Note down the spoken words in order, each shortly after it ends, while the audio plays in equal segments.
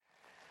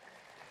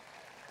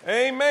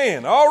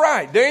Amen. All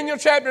right, Daniel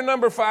chapter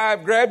number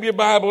 5. Grab your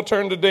Bible,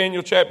 turn to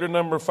Daniel chapter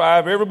number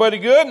 5. Everybody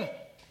good?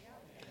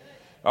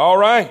 All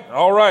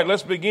right,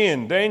 let's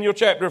begin. Daniel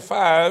chapter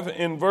 5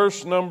 in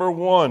verse number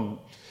 1.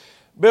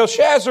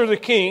 Belshazzar the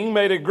king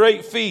made a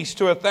great feast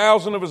to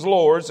 1,000 of his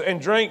lords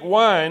and drank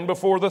wine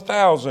before the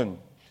 1,000.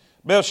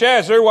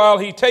 Belshazzar, while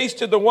he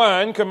tasted the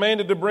wine,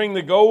 commanded to bring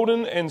the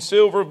golden and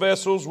silver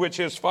vessels which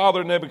his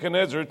father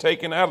Nebuchadnezzar had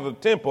taken out of the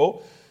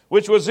temple,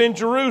 which was in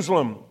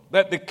Jerusalem,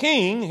 that the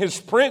king, his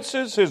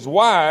princes, his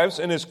wives,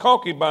 and his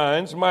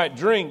concubines might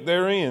drink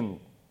therein.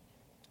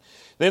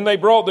 Then they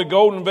brought the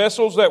golden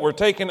vessels that were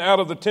taken out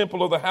of the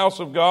temple of the house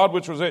of God,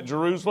 which was at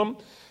Jerusalem,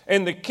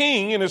 and the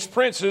king and his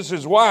princes,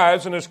 his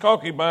wives, and his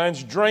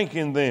concubines drank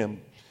in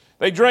them.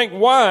 They drank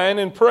wine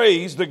and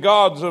praised the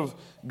gods of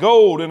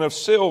gold and of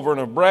silver and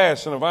of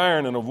brass and of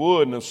iron and of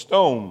wood and of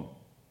stone.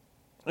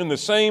 In the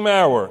same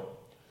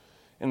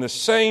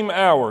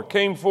hour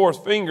came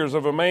forth fingers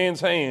of a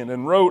man's hand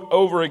and wrote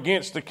over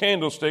against the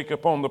candlestick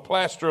upon the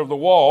plaster of the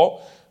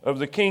wall of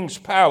the king's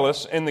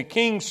palace, and the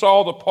king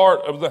saw the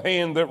part of the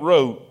hand that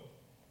wrote.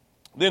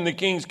 Then the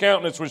king's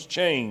countenance was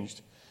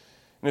changed,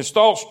 and his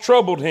thoughts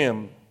troubled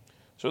him,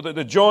 so that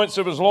the joints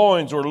of his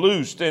loins were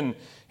loosed, and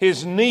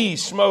his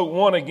knees smote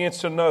one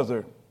against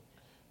another.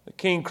 The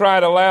king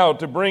cried aloud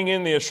to bring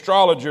in the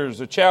astrologers,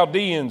 the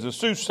Chaldeans, the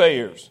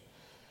soothsayers.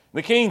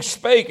 The king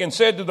spake and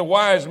said to the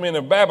wise men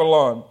of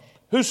Babylon,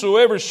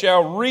 whosoever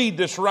shall read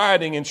this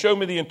writing and show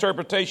me the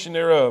interpretation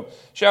thereof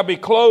shall be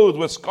clothed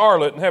with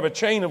scarlet and have a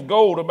chain of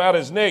gold about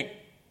his neck,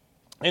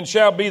 and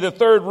shall be the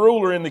third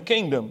ruler in the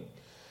kingdom.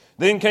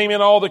 Then came in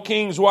all the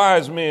king's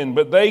wise men,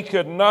 but they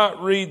could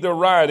not read the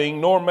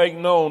writing, nor make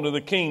known to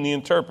the king the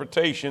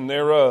interpretation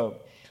thereof.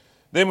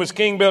 Then was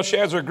King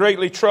Belshazzar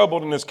greatly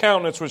troubled, and his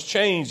countenance was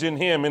changed in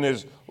him, and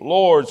his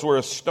lords were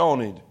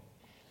astonished.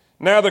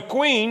 Now the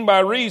queen, by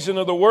reason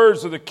of the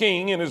words of the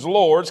king and his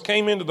lords,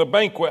 came into the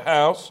banquet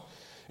house,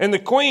 and the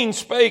queen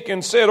spake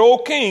and said, O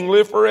king,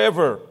 live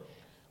forever.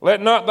 Let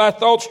not thy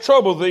thoughts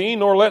trouble thee,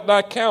 nor let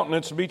thy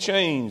countenance be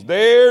changed.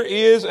 There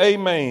is a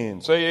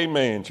man. Say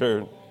amen,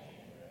 church.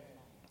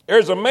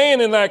 There's a man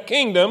in thy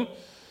kingdom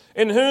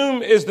in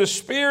whom is the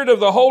spirit of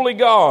the holy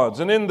gods,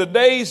 and in the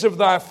days of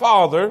thy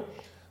father,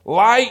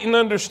 light and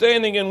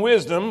understanding and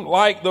wisdom,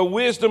 like the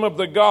wisdom of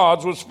the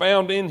gods, was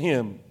found in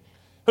him.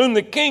 Whom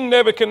the king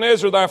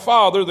Nebuchadnezzar, thy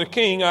father, the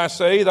king, I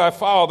say, thy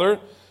father,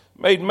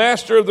 made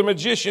master of the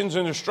magicians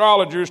and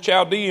astrologers,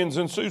 Chaldeans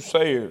and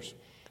soothsayers.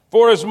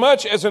 For as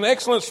much as an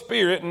excellent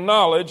spirit and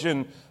knowledge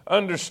and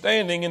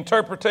understanding,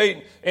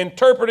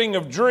 interpreting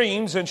of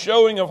dreams and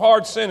showing of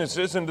hard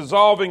sentences and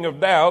dissolving of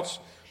doubts,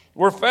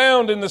 were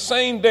found in the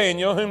same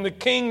Daniel, whom the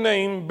king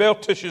named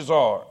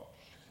Belteshazzar.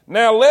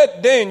 Now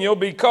let Daniel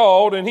be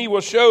called, and he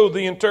will show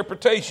the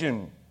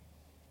interpretation.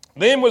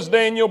 Then was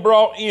Daniel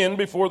brought in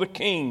before the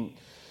king.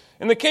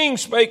 And the king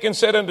spake and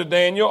said unto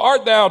Daniel,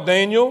 Art thou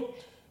Daniel,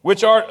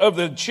 which art of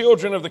the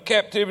children of the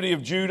captivity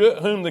of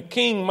Judah, whom the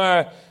king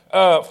my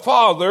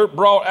father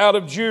brought out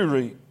of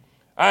Jewry?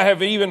 I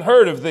have even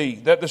heard of thee,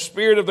 that the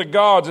spirit of the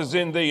gods is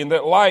in thee, and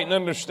that light and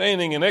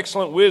understanding and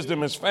excellent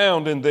wisdom is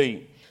found in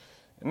thee.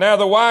 And now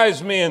the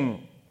wise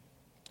men,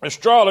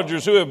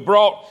 astrologers who have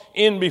brought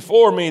in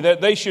before me,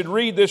 that they should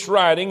read this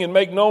writing and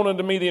make known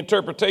unto me the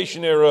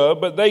interpretation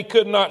thereof, but they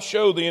could not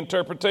show the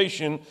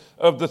interpretation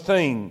of the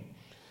thing.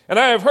 And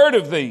I have heard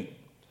of thee,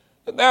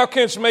 that thou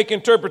canst make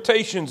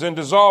interpretations and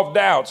dissolve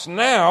doubts.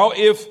 Now,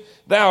 if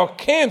thou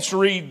canst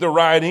read the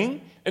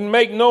writing and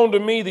make known to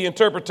me the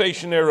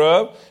interpretation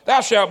thereof,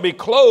 thou shalt be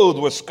clothed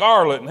with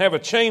scarlet and have a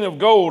chain of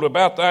gold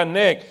about thy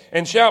neck,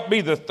 and shalt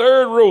be the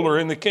third ruler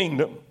in the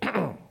kingdom.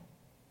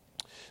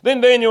 Then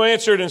Daniel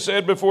answered and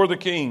said before the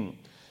king,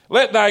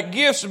 Let thy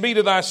gifts be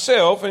to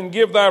thyself, and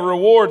give thy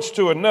rewards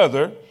to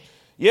another.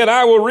 Yet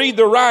I will read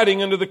the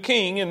writing unto the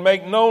king, and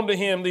make known to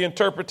him the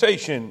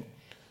interpretation.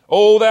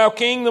 O thou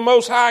king, the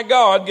most high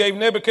God gave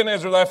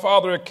Nebuchadnezzar thy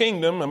father a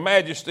kingdom, a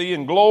majesty,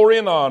 and glory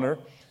and honor.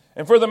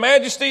 And for the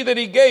majesty that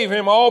he gave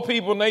him, all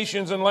people,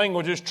 nations, and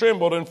languages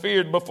trembled and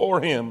feared before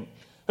him.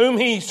 Whom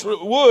he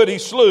would, he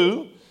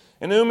slew,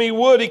 and whom he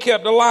would, he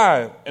kept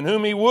alive, and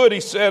whom he would, he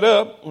set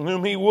up, and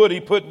whom he would, he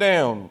put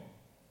down.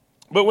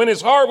 But when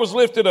his heart was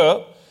lifted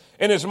up,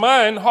 and his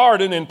mind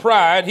hardened in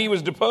pride, he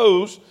was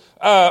deposed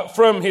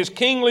from his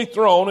kingly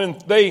throne, and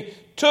they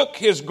took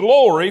his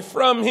glory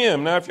from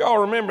him. Now, if y'all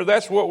remember,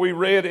 that's what we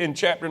read in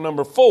chapter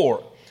number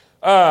 4.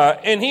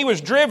 And he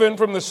was driven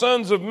from the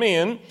sons of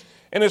men,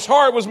 and his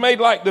heart was made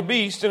like the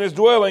beast, and his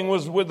dwelling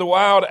was with the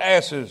wild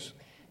asses.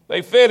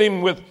 They fed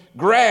him with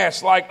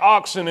grass like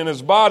oxen, and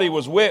his body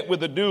was wet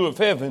with the dew of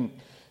heaven,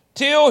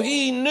 till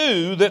he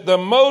knew that the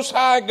Most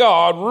High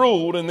God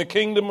ruled in the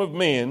kingdom of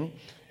men,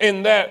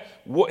 and that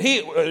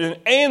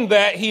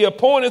he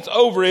appointeth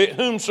over it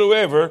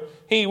whomsoever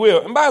he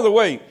will. And by the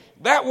way,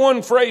 that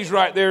one phrase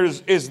right there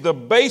is the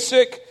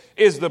basic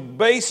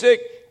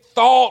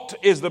thought,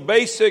 is the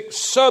basic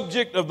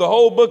subject of the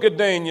whole book of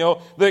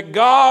Daniel, that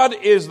God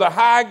is the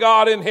high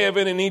God in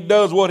heaven, and he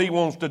does what he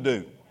wants to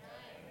do.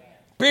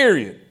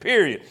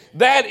 Period.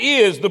 That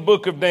is the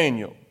book of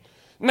Daniel.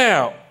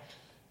 Now,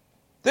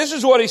 this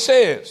is what he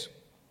says.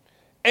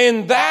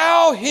 And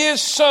thou,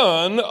 his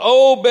son,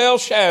 O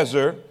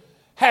Belshazzar,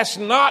 hast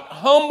not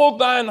humbled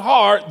thine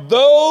heart,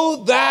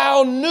 though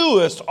thou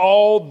knewest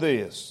all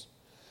this,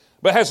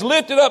 but hast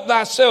lifted up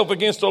thyself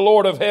against the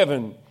Lord of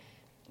heaven.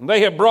 And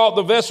they have brought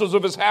the vessels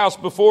of his house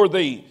before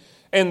thee,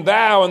 and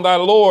thou and thy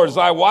lords,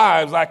 thy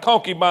wives, thy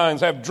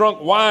concubines have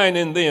drunk wine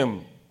in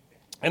them.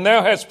 And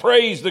thou hast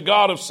praised the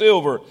God of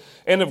silver,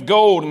 and of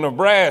gold, and of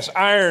brass,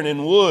 iron,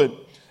 and wood,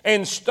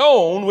 and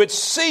stone, which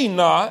see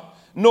not,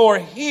 nor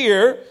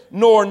hear,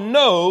 nor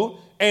know,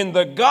 and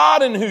the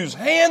God in whose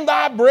hand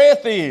thy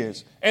breath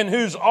is, and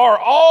whose are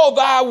all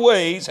thy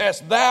ways,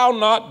 hast thou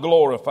not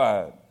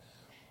glorified.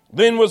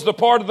 Then was the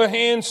part of the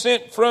hand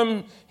sent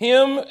from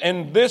him,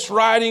 and this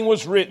writing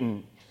was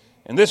written.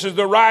 And this is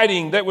the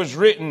writing that was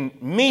written,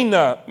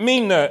 Mina,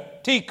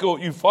 Tekel,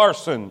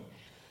 Upharsin.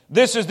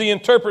 This is the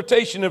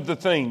interpretation of the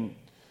thing.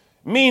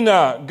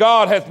 Mina,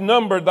 God hath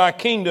numbered thy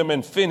kingdom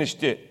and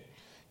finished it.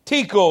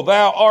 Tekel,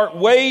 thou art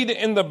weighed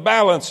in the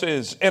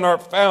balances and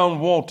art found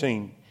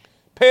wanting.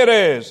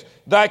 Perez,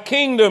 thy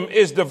kingdom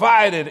is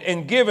divided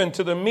and given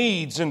to the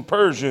Medes and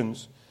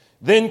Persians.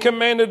 Then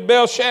commanded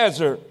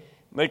Belshazzar,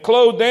 they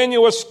clothed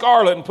Daniel with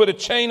scarlet and put a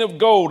chain of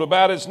gold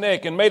about his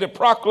neck and made a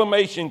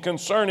proclamation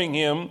concerning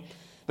him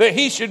that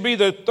he should be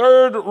the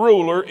third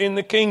ruler in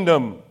the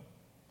kingdom.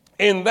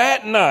 In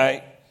that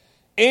night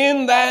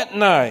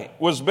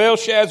was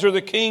Belshazzar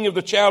the king of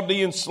the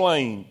Chaldeans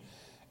slain,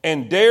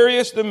 and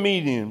Darius the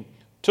Median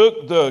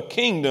took the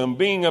kingdom,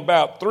 being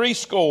about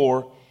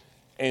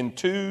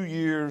 62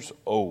 years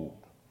old.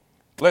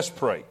 Let's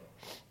pray.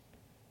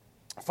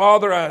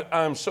 Father,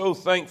 I'm so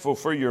thankful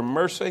for your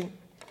mercy.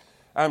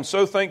 I'm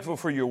so thankful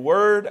for your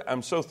word.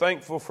 I'm so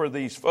thankful for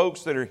these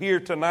folks that are here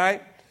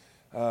tonight.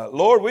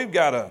 Lord, we've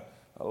got a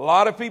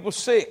lot of people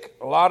sick,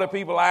 a lot of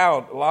people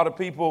out, a lot of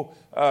people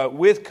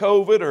with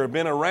COVID or have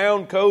been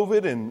around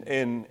COVID,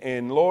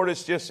 and Lord,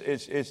 it's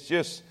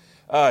just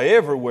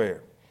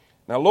everywhere.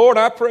 Now, Lord,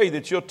 I pray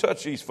that you'll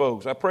touch these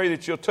folks. I pray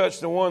that you'll touch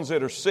the ones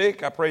that are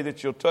sick. I pray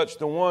that you'll touch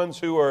the ones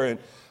who are in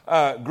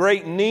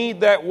great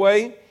need that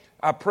way.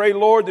 I pray,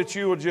 Lord, that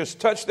you will just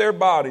touch their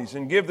bodies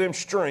and give them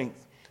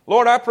strength.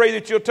 Lord, I pray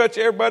that you'll touch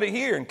everybody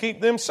here and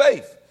keep them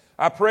safe.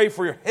 I pray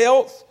for your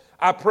health.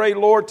 I pray,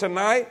 Lord,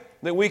 tonight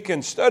that we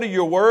can study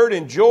your word,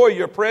 enjoy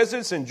your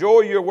presence,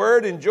 enjoy your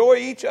word, enjoy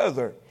each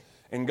other.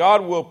 And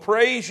God will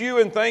praise you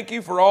and thank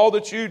you for all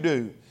that you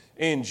do.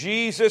 In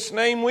Jesus'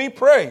 name we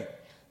pray.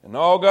 And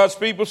all God's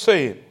people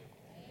say it.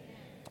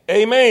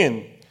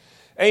 Amen.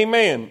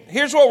 Amen.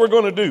 Here's what we're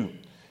going to do.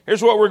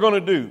 We're going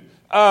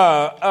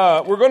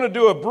to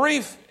do a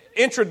brief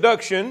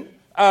introduction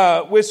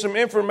with some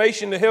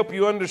information to help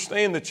you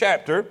understand the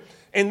chapter.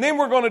 And then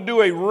we're going to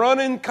do a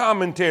running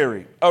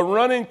commentary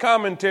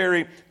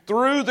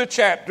through the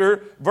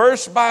chapter,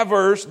 verse by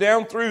verse,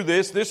 down through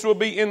this. This will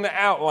be in the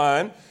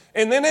outline.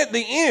 And then at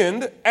the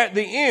end,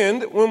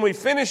 when we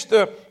finish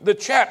the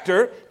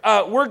chapter,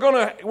 we're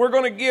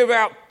going to give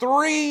out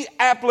 3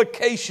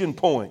 application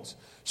points.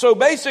 So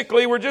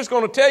basically, we're just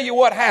going to tell you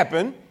what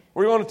happened.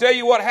 We're going to tell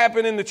you what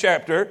happened in the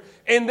chapter.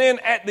 And then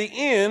at the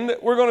end,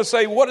 we're going to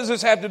say, what does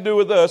this have to do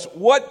with us?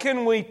 What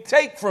can we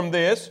take from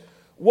this?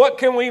 What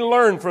can we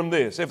learn from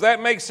this? If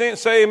that makes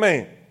sense, say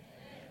amen.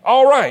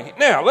 All right.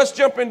 Now, let's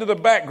jump into the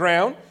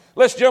background.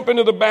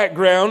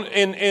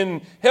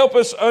 And help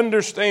us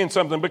understand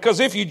something. Because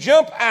if you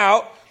jump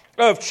out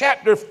of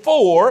chapter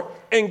 4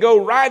 and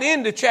go right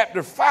into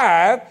chapter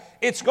 5,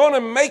 it's going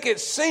to make it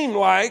seem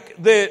like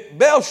that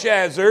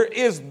Belshazzar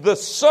is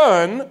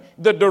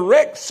the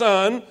direct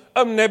son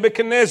of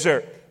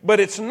Nebuchadnezzar. But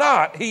it's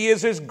not. He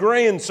is his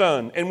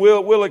grandson. And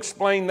we'll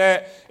explain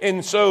that.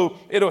 And so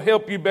it'll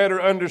help you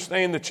better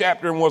understand the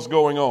chapter and what's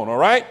going on. All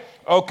right?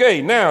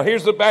 Okay, now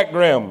here's the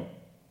background.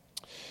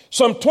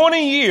 Some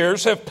 20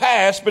 years have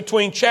passed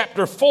between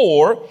chapter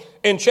 4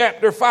 and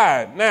chapter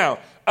 5. Now,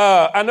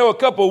 I know a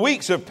couple of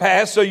weeks have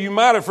passed, so you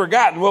might have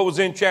forgotten what was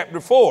in chapter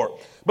 4.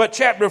 But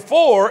chapter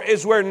 4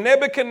 is where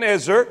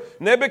Nebuchadnezzar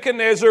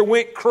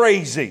went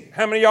crazy.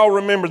 How many of y'all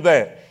remember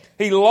that?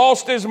 He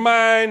lost his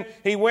mind.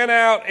 He went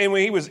out and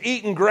when he was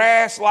eating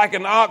grass like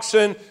an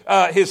oxen,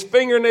 his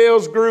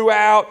fingernails grew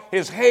out.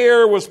 His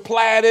hair was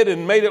plaited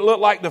and made it look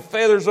like the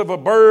feathers of a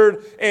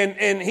bird.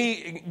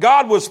 And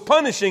God was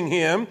punishing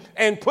him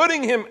and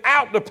putting him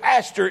out to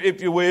pasture,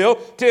 if you will,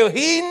 till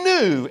he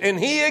knew and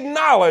he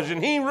acknowledged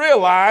and he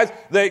realized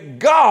that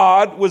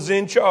God was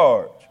in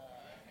charge.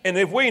 And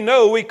if we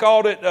know, we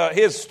called it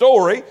his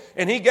story,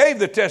 and he gave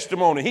the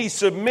testimony. He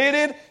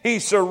submitted, he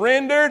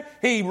surrendered,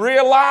 he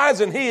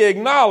realized, and he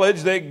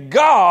acknowledged that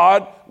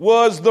God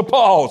was the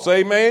boss.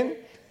 Amen?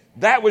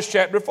 That was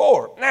chapter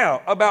 4.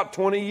 Now, about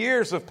 20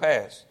 years have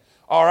passed.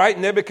 All right,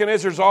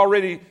 Nebuchadnezzar's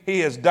he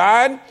has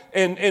died,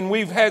 and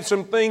we've had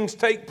some things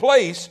take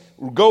place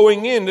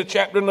going into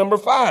chapter number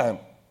 5.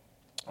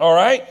 All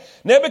right,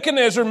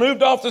 Nebuchadnezzar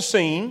moved off the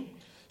scene,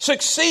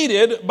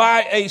 succeeded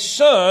by a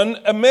son,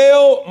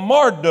 Amel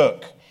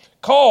Marduk,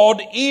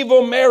 called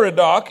Evil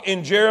Merodach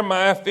in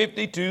Jeremiah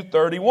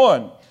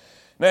 52:31.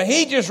 Now,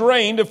 he just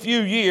reigned a few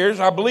years,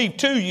 I believe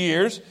 2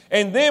 years,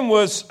 and then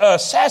was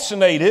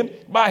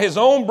assassinated by his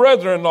own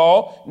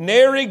brother-in-law,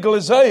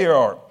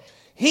 Neriglissar.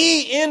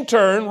 He, in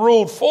turn,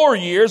 ruled 4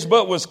 years,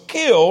 but was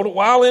killed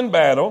while in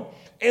battle,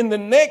 and the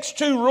next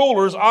 2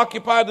 rulers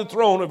occupied the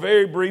throne a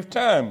very brief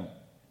time.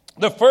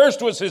 The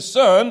first was his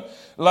son,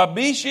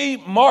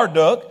 Labishi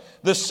Marduk.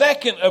 The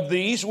second of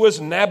these was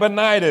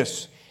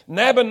Nabonidus.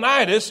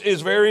 Nabonidus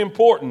is very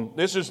important.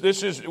 This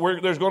is where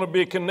there's going to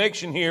be a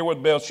connection here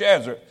with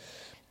Belshazzar.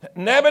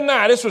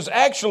 Nabonidus was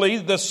actually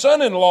the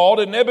son-in-law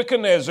to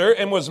Nebuchadnezzar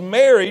and was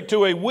married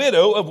to a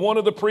widow of one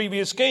of the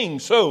previous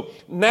kings. So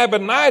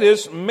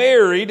Nabonidus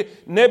married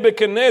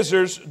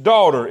Nebuchadnezzar's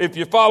daughter. If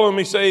you follow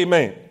me, say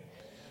amen.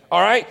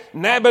 All right.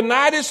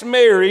 Nabonidus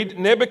married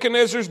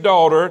Nebuchadnezzar's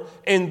daughter,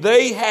 and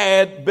they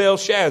had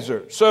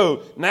Belshazzar.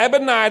 So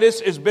Nabonidus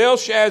is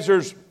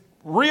Belshazzar's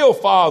real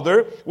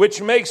father,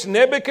 which makes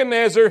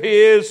Nebuchadnezzar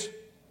his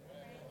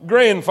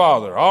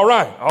grandfather. All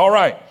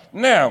right.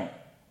 Now,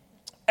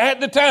 at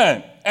the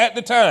time,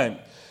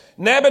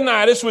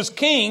 Nabonidus was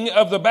king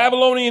of the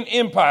Babylonian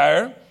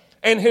Empire,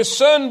 and his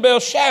son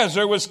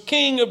Belshazzar was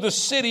king of the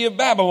city of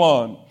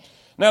Babylon.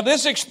 Now,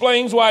 this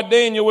explains why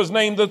Daniel was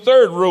named the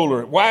third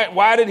ruler.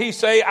 Why did he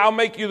say, I'll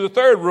make you the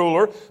third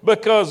ruler?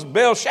 Because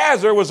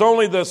Belshazzar was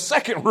only the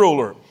second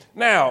ruler.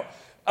 Now,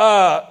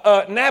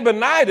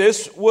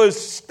 Nabonidus was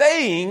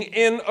staying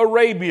in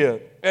Arabia.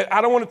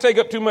 I don't want to take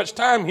up too much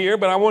time here,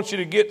 but I want you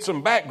to get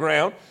some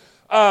background.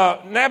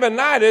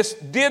 Nabonidus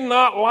did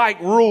not like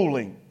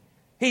ruling.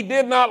 He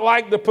did not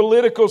like the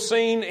political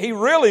scene. He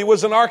really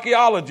was an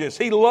archaeologist.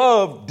 He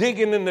loved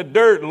digging in the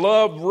dirt,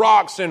 loved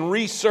rocks and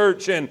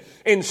research and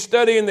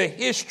studying the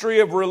history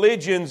of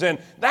religions. And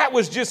that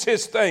was just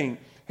his thing.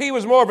 He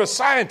was more of a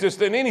scientist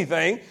than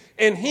anything.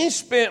 And he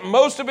spent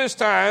most of his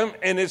time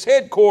and his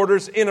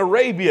headquarters in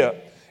Arabia.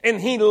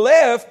 And he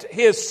left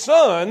his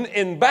son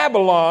in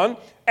Babylon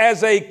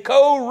as a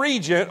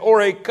co-regent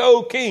or a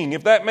co-king.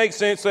 If that makes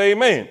sense, say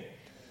amen.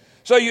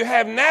 So you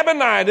have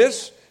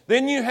Nabonidus,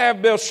 then you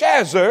have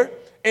Belshazzar,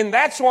 and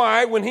that's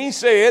why when he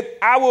said,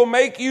 I will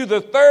make you the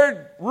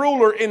third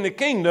ruler in the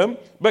kingdom,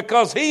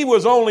 because he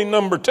was only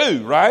number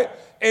 2, right?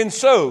 And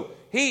so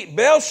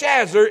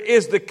Belshazzar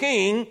is the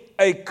king,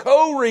 a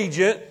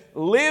co-regent,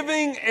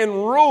 living and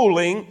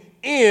ruling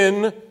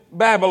in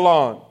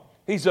Babylon.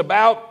 He's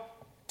about,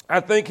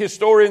 I think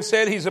historians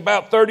said he's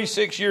about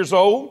 36 years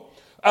old.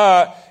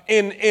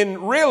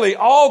 And really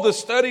all the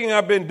studying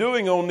I've been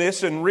doing on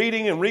this and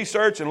reading and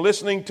research and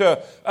listening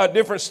to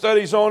different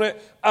studies on it,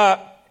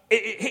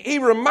 he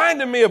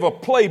reminded me of a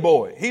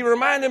playboy. He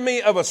reminded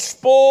me of a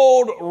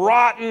spoiled,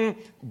 rotten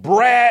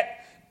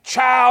brat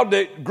child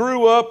that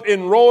grew up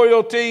in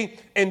royalty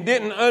and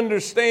didn't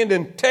understand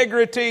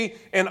integrity,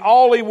 and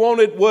all he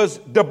wanted was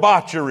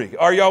debauchery.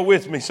 Are y'all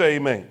with me? Say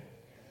amen.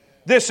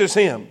 This is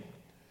him.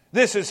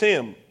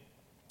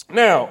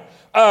 Now,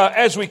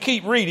 as we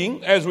keep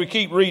reading,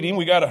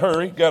 we got to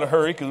hurry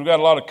because we got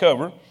a lot to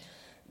cover.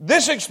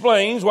 This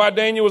explains why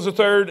Daniel was the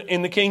third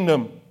in the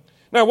kingdom.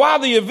 Now, while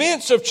the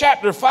events of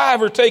chapter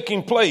 5 are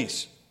taking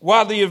place,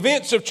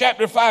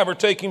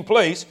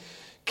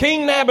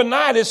 King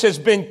Nabonidus has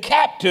been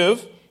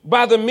captive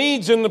by the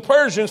Medes and the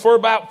Persians for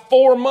about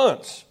 4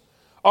 months.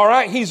 All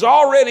right, he's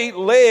already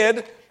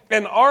led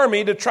an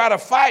army to try to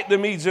fight the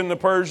Medes and the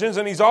Persians,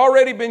 and he's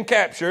already been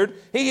captured.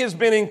 He has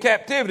been in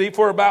captivity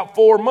for about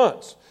 4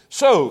 months.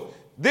 So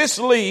this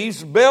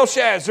leaves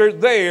Belshazzar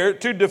there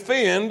to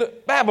defend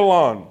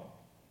Babylon.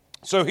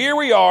 So here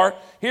we are,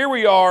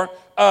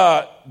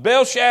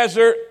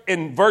 Belshazzar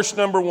in verse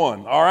number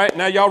 1. All right,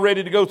 now y'all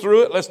ready to go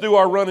through it? Let's do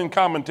our running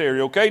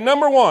commentary, okay?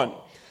 Number 1,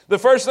 the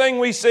first thing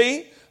we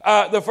see,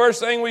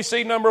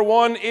 number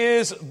 1,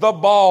 is the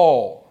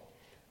ball.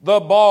 The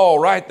ball,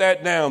 write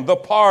that down, the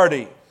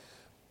party.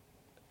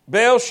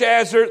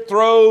 Belshazzar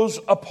throws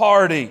a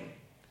party.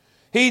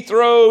 He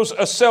throws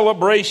a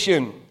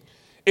celebration.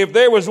 If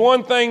there was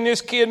one thing this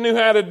kid knew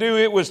how to do,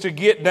 it was to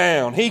get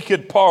down. He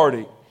could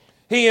party.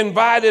 He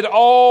invited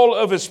all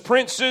of his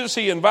princes.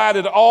 He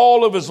invited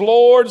all of his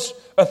lords,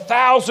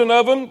 1,000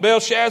 of them.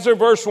 Belshazzar,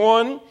 verse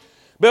 1.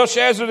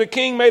 Belshazzar the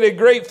king made a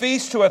great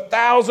feast to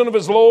 1,000 of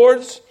his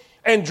lords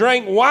and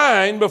drank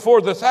wine before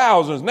the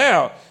thousands.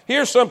 Now,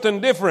 here's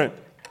something different.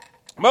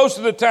 Most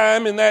of the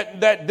time in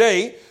that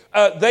day,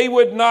 they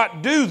would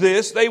not do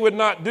this. They would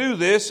not do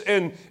this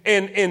and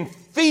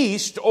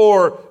feast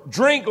or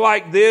drink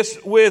like this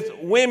with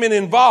women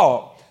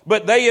involved.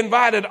 But they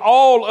invited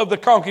all of the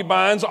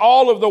concubines,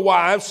 all of the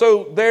wives.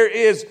 So there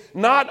is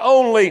not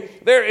only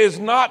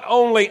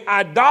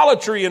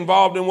idolatry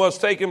involved in what's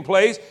taking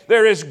place,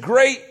 there is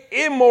great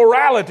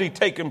immorality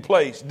taking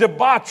place,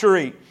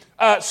 debauchery.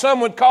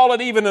 Some would call it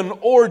even an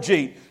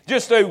orgy,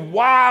 just a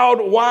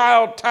wild,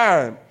 wild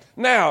time.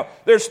 Now,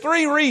 there's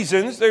three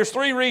reasons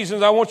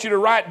I want you to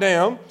write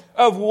down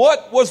of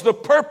what was the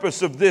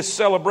purpose of this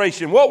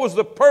celebration. What was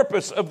the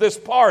purpose of this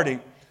party?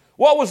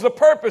 What was the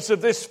purpose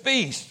of this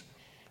feast?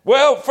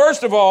 Well,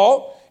 first of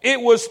all,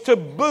 it was to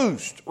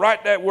boost.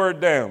 Write that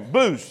word down.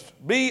 Boost.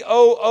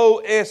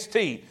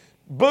 B-O-O-S-T.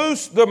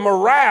 boost the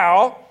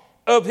morale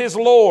of his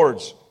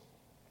lords.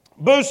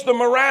 Boost the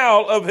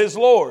morale of his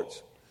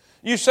lords.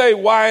 You say,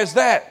 why is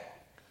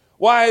that?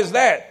 Why is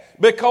that?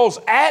 Because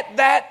at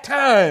that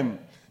time,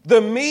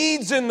 the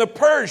Medes and the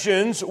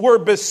Persians were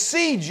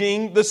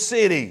besieging the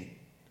city.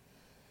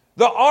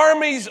 The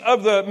armies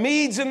of the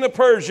Medes and the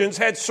Persians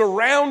had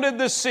surrounded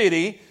the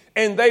city,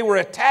 and they were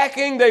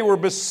attacking, they were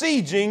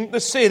besieging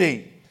the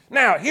city.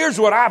 Now, here's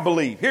what I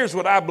believe. Here's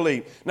what I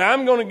believe. Now,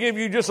 I'm going to give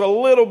you just a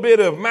little bit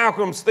of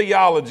Malcolm's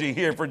theology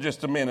here for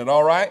just a minute,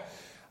 all right?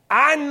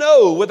 I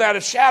know without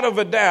a shadow of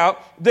a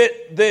doubt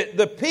that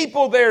the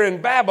people there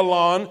in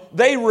Babylon,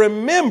 they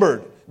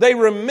remembered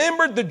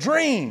the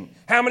dream.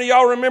 How many of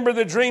y'all remember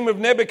the dream of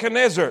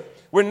Nebuchadnezzar?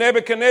 Where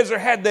Nebuchadnezzar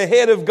had the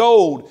head of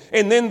gold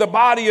and then the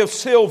body of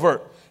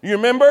silver. You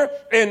remember?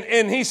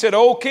 And he said,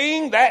 "O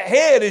king, that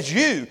head is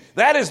you.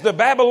 That is the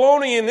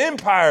Babylonian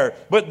Empire.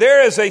 But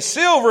there is a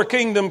silver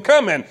kingdom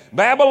coming.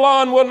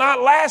 Babylon will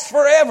not last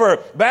forever.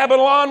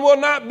 Babylon will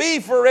not be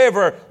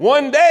forever.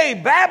 One day,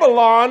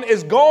 Babylon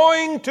is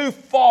going to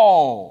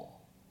fall."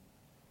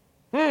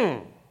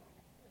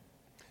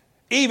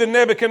 Even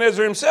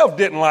Nebuchadnezzar himself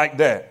didn't like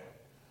that.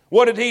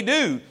 What did he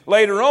do?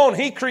 Later on,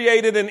 he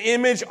created an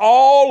image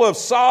all of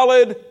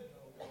solid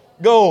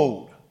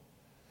gold.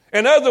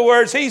 In other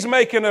words, he's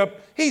making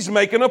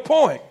a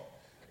point.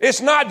 It's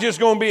not just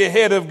going to be a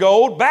head of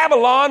gold.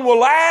 Babylon will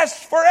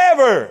last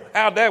forever.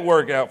 How'd that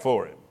work out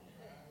for him?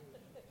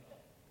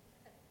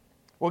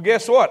 Well,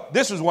 guess what?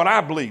 This is what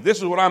I believe. This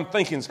is what I'm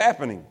thinking is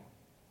happening.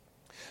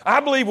 I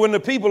believe when the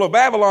people of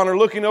Babylon are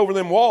looking over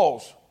them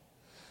walls,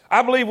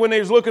 I believe when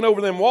they're looking over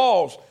them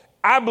walls,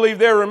 I believe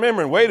they're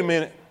remembering, wait a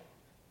minute.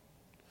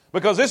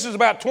 Because this is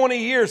about 20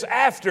 years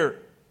after.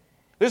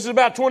 This is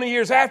about 20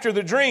 years after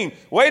the dream.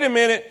 Wait a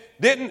minute.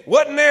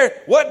 Wasn't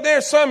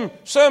there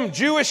some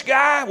Jewish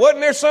guy?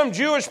 Wasn't there some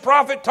Jewish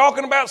prophet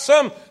talking about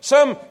some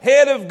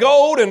head of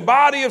gold and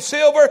body of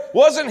silver?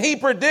 Wasn't he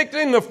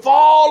predicting the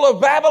fall of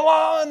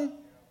Babylon?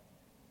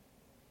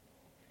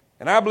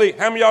 And I believe,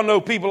 how many of y'all know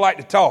people like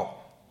to talk?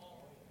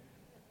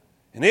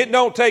 And it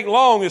don't take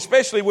long,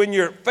 especially when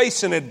you're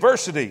facing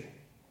adversity.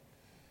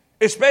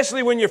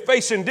 Especially when you're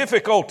facing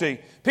difficulty,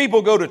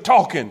 people go to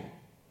talking.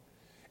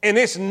 And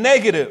it's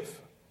negative.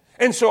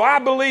 And so I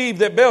believe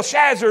that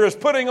Belshazzar is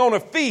putting on a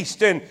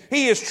feast and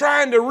he is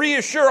trying to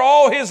reassure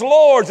all his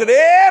lords that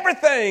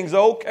everything's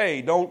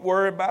okay. Don't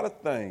worry about a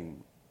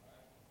thing.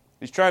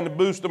 He's trying to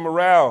boost the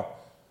morale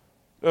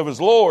of his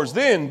lords.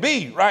 Then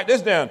B, write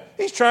this down.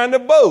 He's trying to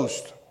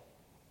boast.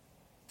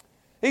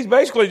 He's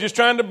basically just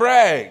trying to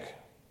brag.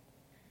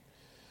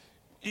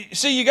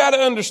 See, you got to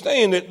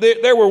understand that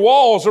there were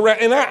walls around,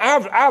 and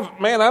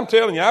I'm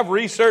telling you, I've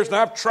researched and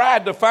I've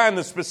tried to find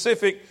the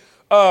specific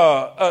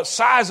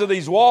size of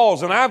these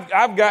walls, and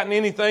I've gotten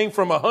anything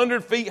from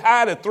 100 feet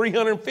high to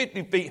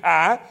 350 feet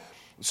high.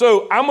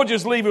 So I'm gonna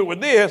just leave it with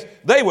this: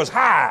 they was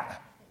high.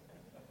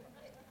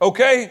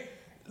 Okay,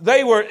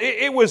 they were.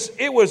 It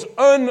was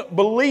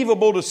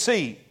unbelievable to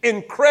see,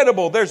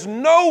 incredible. There's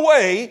no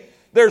way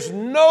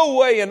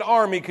an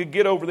army could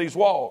get over these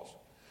walls.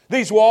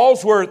 These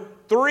walls were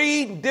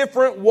 3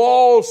 different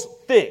walls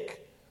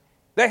thick.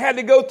 They had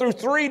to go through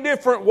 3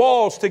 different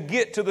walls to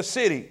get to the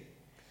city.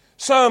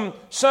 Some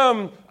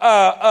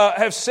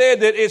have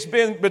said that it's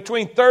been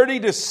between 30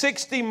 to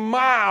 60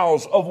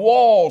 miles of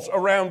walls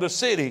around the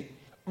city.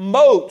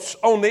 Moats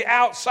on the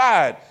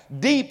outside.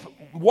 Deep,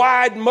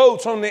 wide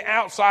moats on the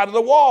outside of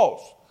the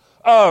walls.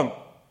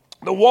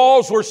 The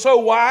walls were so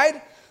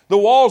wide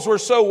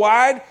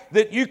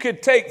that you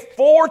could take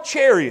 4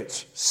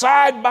 chariots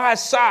side by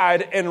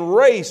side and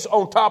race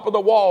on top of the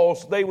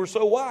walls. They were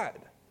so wide.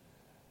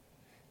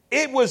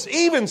 It was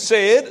even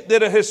said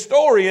that a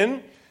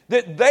historian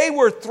that they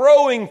were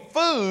throwing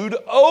food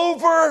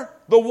over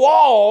the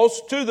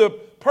walls to the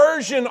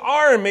Persian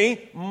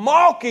army,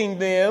 mocking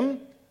them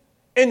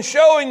and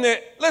showing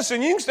that,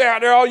 listen, you can stay out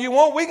there all you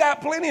want. We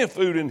got plenty of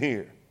food in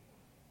here.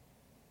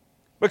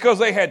 Because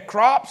they had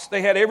crops,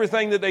 they had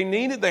everything that they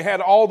needed, they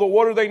had all the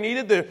water they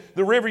needed.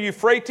 The river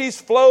Euphrates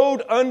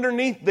flowed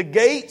underneath the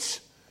gates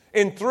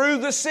and through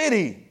the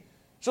city.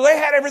 So they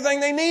had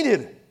everything they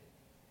needed.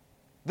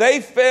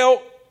 They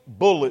felt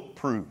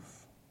bulletproof.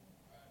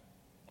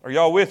 Are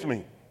y'all with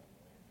me?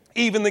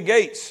 Even the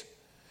gates.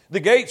 The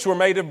gates were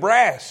made of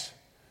brass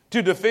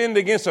to defend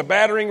against a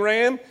battering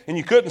ram, and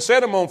you couldn't set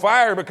them on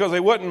fire because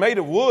they wasn't made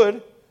of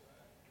wood.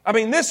 I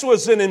mean, this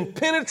was an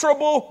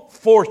impenetrable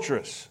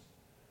fortress.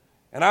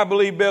 And I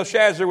believe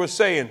Belshazzar was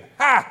saying,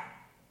 ha!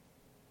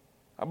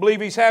 I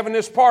believe he's having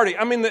this party.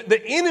 I mean,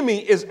 the enemy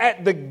is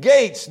at the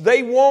gates.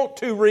 They want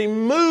to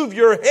remove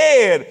your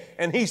head,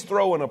 and he's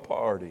throwing a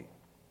party.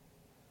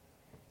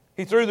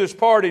 He threw this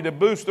party to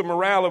boost the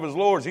morale of his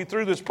lords. He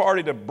threw this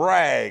party to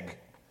brag,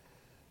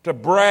 to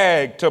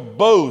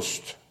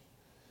boast.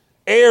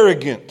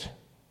 Arrogant.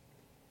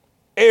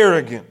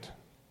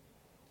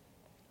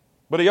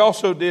 But he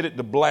also did it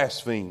to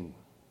blaspheme.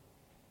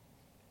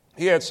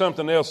 He had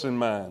something else in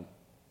mind.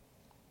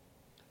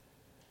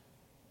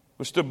 It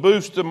was to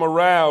boost the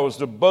morale, it was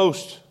to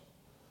boast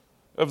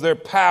of their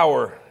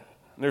power.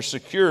 their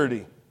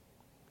security,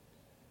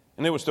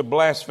 and it was to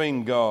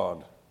blaspheme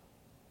God.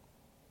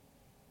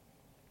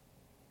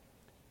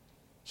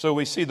 So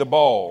we see the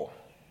ball.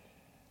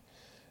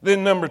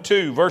 Then number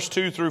 2, verse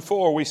 2 through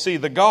 4, we see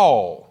the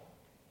gall.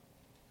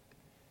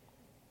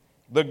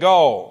 The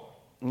gall.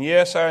 And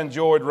yes, I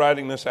enjoyed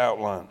writing this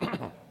outline.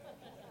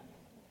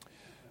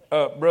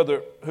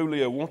 Brother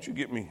Julio, won't you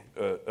get me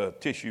a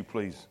tissue,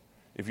 please,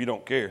 if you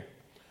don't care.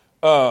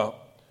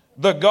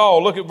 The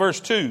gall, look at verse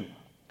 2.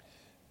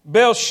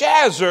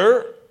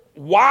 Belshazzar,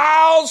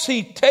 whiles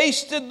he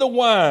tasted the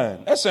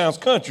wine. That sounds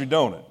country,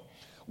 don't it?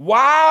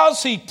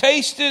 Whiles he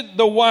tasted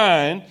the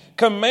wine,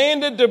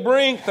 commanded to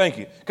bring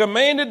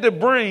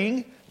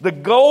the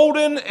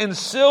golden and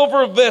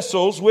silver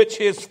vessels which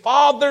his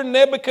father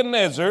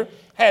Nebuchadnezzar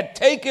had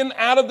taken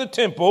out of the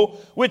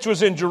temple, which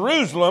was in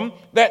Jerusalem,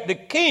 that the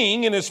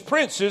king and his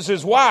princes,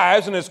 his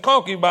wives, and his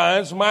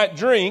concubines might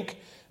drink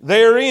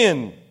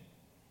therein.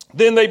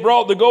 Then they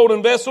brought the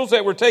golden vessels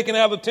that were taken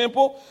out of the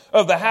temple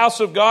of the house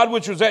of God,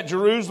 which was at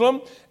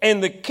Jerusalem,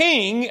 and the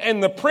king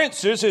and the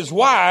princes, his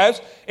wives,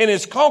 and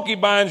his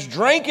concubines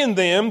drank in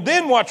them.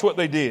 Then watch what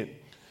they did.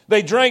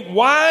 They drank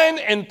wine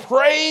and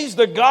praised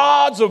the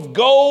gods of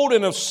gold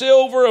and of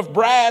silver, of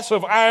brass,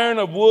 of iron,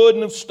 of wood,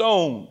 and of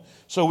stone.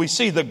 So we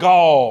see the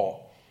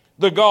gall.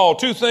 The gall.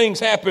 2 things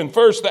happened.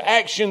 First, the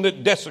action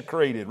that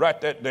desecrated.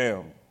 Write that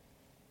down.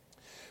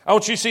 I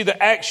want you to see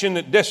the action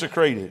that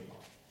desecrated.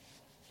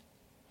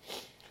 You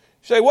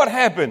say, what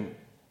happened?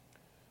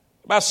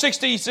 About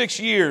 66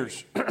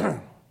 years.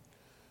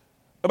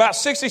 About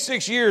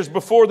 66 years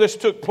before this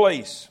took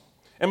place.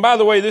 And by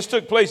the way, this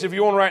took place, if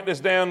you want to write this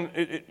down,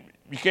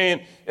 you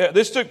can.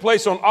 This took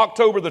place on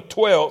October the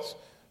 12th,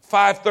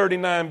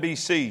 539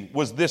 BC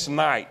was this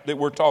night that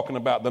we're talking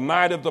about. The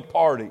night of the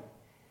party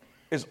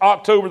is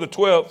October the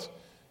 12th,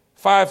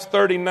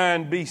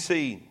 539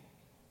 BC.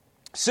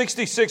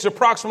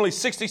 Approximately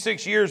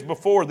 66 years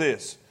before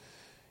this.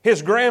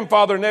 His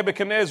grandfather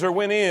Nebuchadnezzar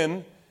went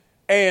in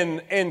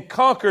and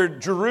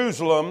conquered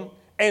Jerusalem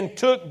and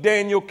took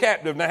Daniel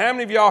captive. Now, how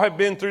many of y'all have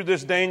been through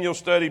this Daniel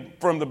study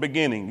from the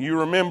beginning? You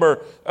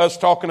remember us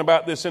talking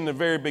about this in the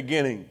very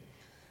beginning.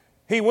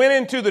 He went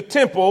into the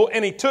temple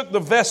and he took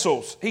the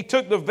vessels. He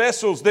took the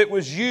vessels that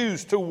was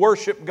used to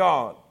worship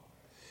God.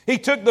 He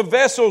took the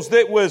vessels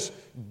that was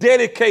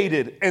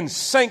dedicated and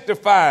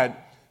sanctified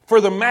for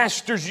the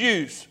master's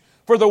use,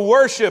 for the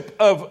worship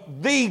of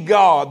the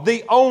God,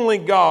 the only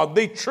God,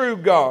 the true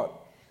God.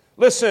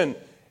 Listen,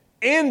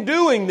 in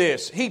doing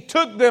this, he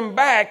took them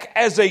back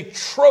as a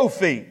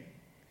trophy.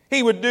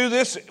 He would do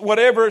this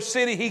whatever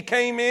city he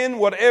came in,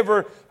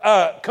 whatever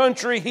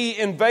country he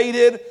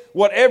invaded,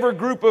 whatever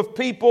group of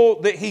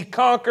people that he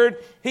conquered.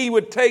 He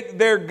would take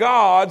their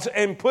gods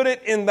and put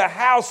it in the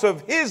house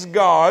of his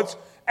gods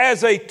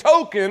as a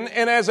token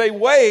and as a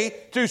way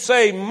to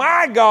say,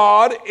 my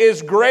God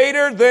is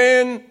greater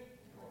than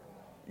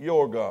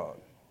your God.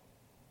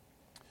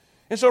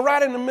 And so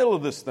right in the middle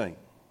of this thing,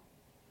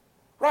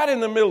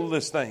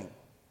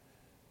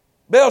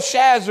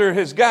 Belshazzar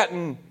has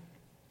gotten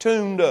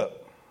tuned up.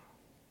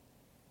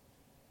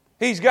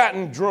 He's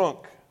gotten drunk.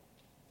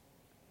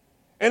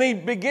 And he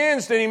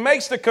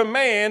makes the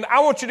command,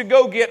 I want you to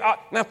go get,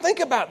 now think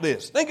about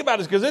this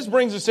because this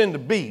brings us into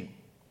B.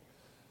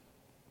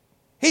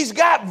 He's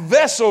got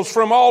vessels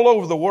from all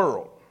over the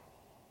world.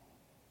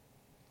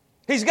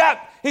 He's got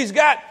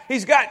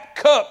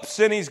cups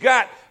and he's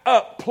got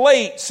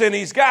plates and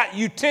he's got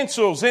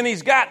utensils and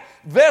he's got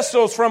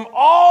vessels from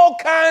all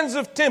kinds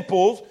of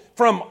temples,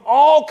 from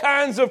all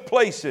kinds of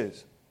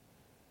places.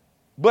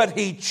 But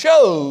he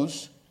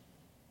chose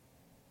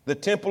the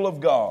temple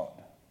of God.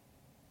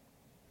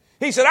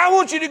 He said, I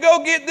want you to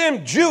go get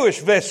them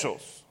Jewish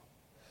vessels.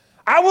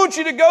 I want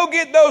you to go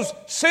get those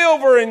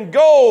silver and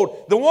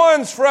gold, the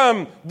ones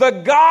from the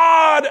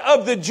God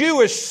of the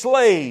Jewish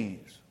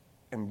slaves,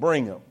 and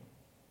bring them.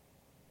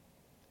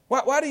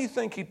 Why do you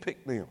think he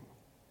picked them?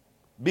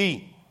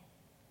 B,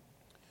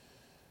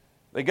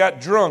 they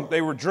got drunk.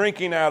 They were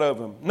drinking out of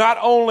them. Not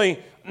only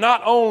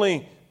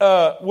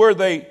were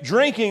they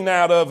drinking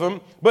out of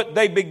them, but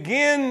they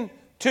begin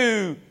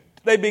to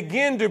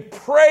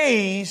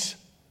praise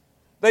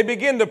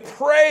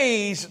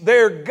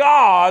their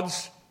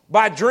gods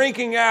by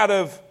drinking out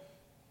of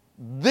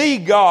the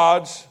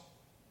God's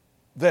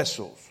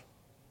vessels.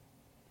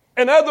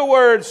 In other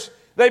words,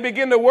 they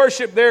begin to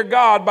worship their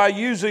God by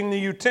using the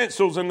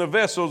utensils and the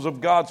vessels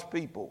of God's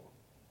people.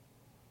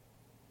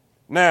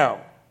 Now,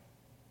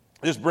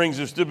 this brings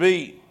us to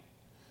B.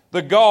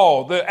 The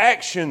gall, the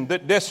action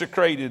that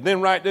desecrated.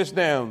 Then write this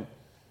down.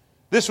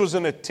 This was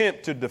an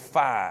attempt to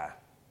defy.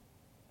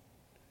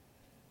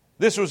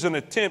 This was an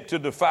attempt to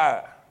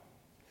defy.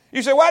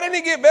 You say, why didn't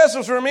he get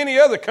vessels from any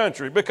other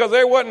country? Because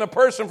there wasn't a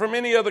person from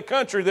any other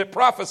country that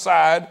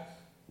prophesied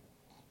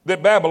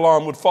that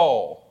Babylon would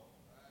fall.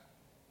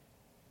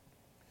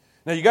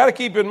 Now, you got to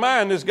keep in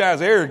mind this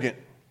guy's arrogant.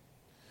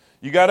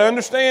 You got to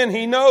understand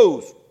he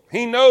knows.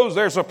 He knows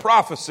there's a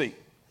prophecy.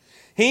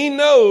 He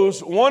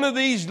knows one of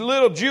these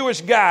little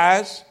Jewish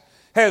guys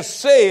has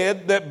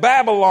said that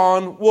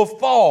Babylon will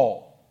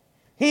fall.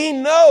 He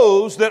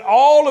knows that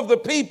all of the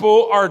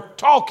people are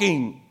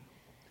talking,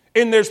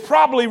 and there's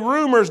probably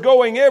rumors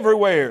going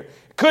everywhere.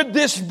 Could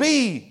this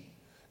be?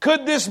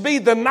 Could this be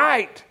the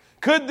night?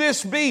 Could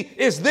this be?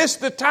 Is this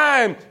the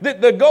time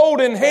that the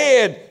golden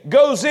head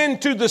goes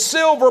into the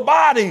silver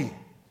body?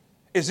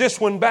 Is this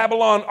when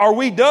Babylon, are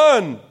we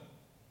done?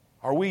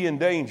 Are we in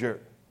danger?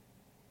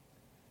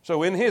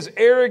 So in his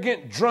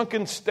arrogant,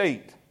 drunken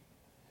state,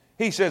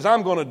 he says,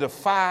 I'm going to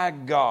defy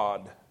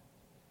God.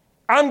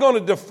 I'm going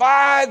to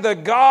defy the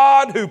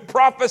God who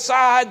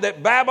prophesied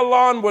that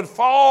Babylon would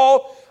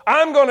fall.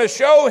 I'm going to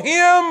show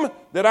him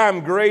that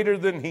I'm greater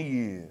than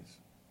he is.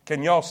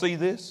 Can y'all see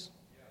this?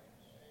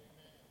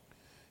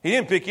 He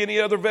didn't pick any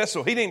other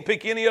vessel. He didn't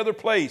pick any other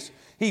place.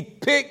 He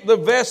picked the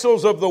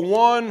vessels of the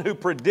one who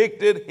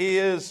predicted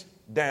his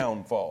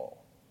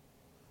downfall.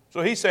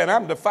 So he said,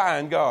 I'm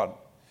defying God.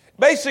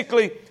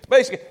 Basically,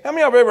 how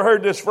many of you have ever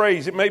heard this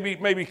phrase? It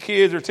maybe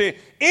kids or teen.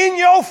 In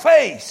your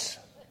face.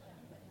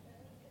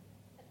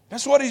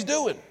 That's what he's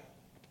doing.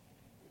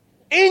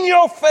 In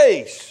your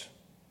face.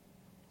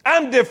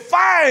 I'm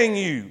defying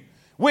you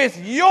with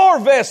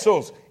your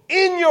vessels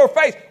in your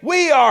face.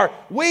 We are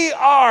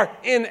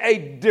in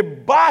a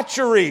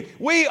debauchery.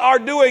 We are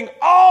doing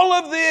all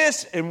of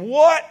this, and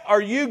what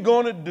are you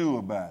going to do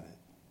about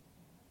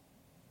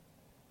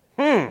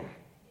it?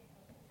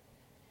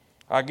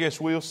 I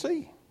guess we'll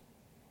see.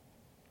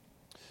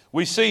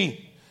 We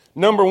see,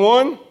 number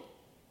one,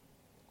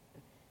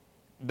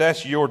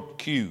 that's your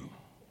cue.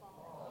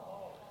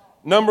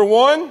 Number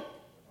one.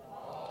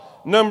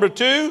 Number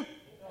two.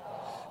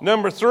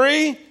 Number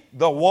three,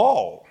 the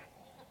wall.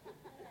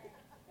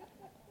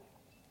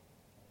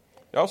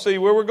 Y'all see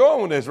where we're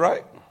going with this,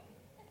 right?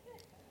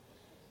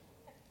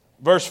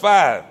 Verse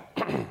 5.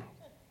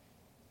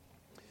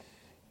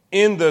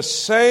 In the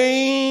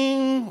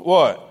same,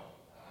 what?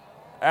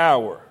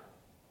 Hour.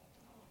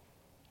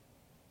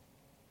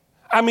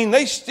 I mean,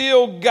 they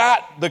still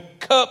got the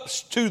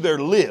cups to their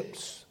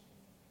lips.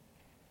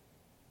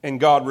 And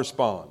God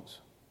responds.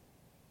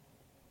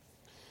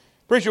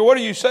 Preacher, what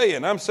are you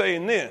saying? I'm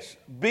saying this.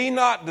 Be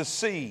not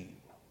deceived.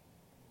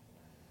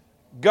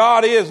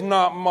 God is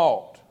not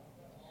mocked.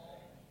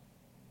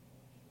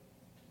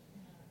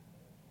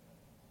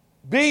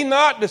 Be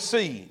not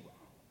deceived.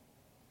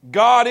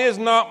 God is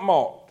not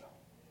mocked.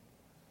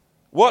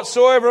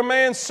 Whatsoever a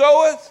man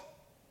soweth,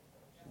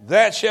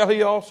 that shall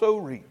he also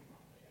reap.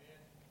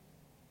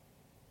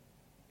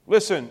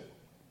 Listen,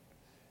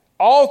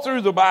 all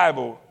through the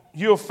Bible,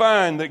 you'll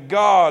find that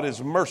God is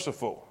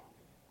merciful.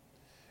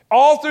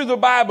 All through the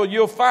Bible,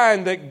 you'll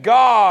find that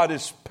God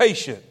is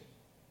patient.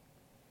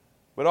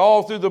 But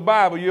all through the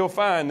Bible, you'll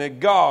find that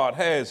God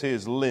has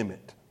his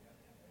limit.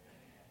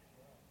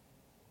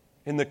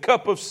 And the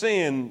cup of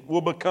sin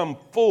will become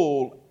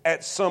full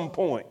at some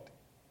point.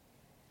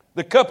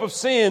 The cup of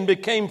sin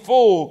became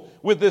full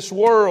with this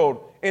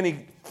world, and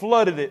he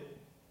flooded it.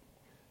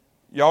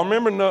 Y'all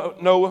remember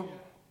Noah?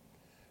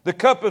 The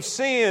cup of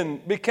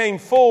sin became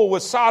full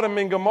with Sodom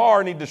and Gomorrah,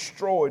 and he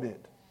destroyed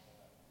it.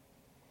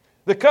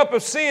 The cup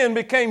of sin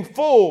became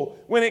full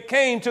when it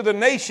came to the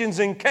nations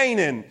in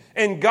Canaan,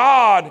 and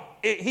God,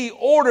 he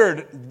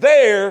ordered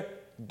their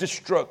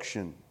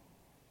destruction.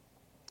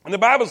 And the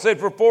Bible said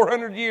for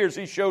 400 years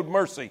he showed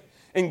mercy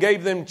and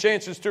gave them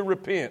chances to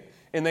repent,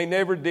 and they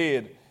never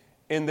did,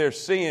 and their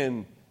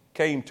sin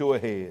came to a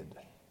head.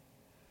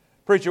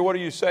 Preacher, what are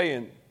you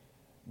saying?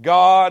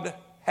 God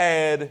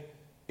had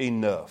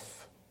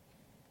enough.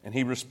 And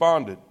he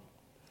responded.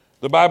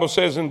 The Bible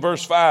says in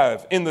verse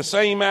 5, in the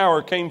same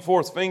hour came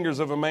forth fingers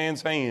of a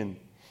man's hand,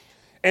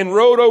 and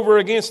rode over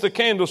against the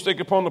candlestick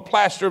upon the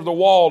plaster of the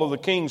wall of the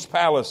king's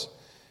palace.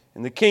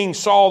 And the king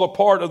saw the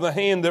part of the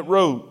hand that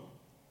wrote.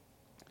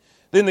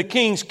 Then the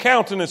king's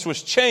countenance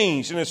was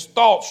changed, and his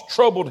thoughts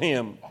troubled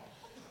him,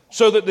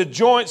 so that the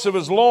joints of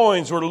his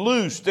loins were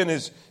loosed, and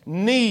his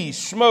knees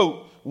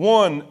smote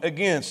one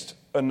against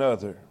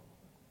another.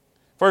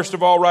 First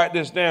of all, write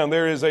this down.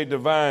 There is a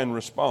divine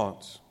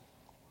response.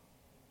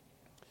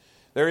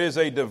 There is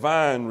a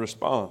divine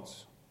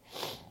response.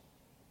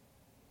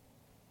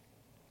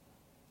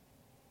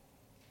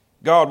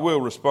 God will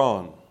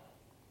respond.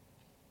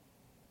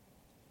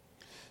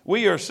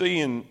 We are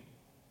seeing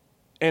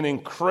an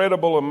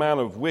incredible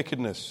amount of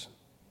wickedness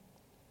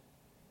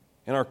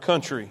in our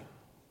country,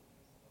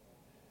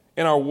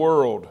 in our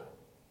world.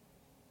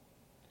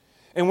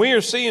 And we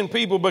are seeing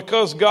people,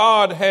 because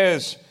God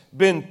has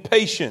been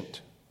patient,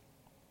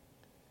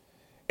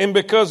 and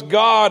because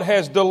God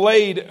has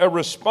delayed a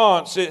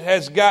response, it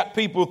has got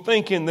people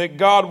thinking that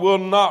God will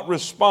not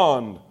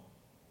respond.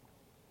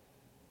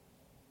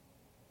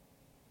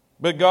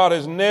 But God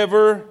has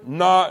never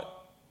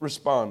not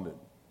responded.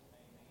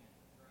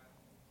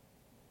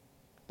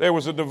 There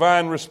was a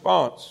divine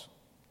response.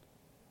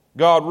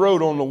 God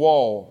wrote on the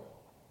wall.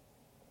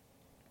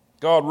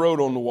 God wrote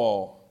on the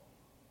wall.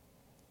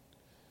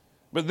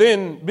 But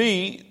then,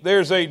 B,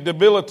 there's a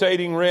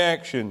debilitating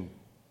reaction.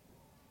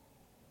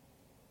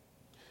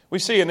 We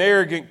see an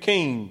arrogant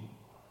king.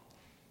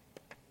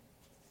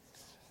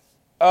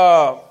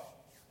 How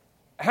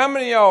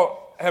many of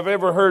have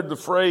ever heard the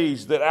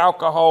phrase that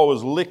alcohol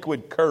is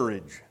liquid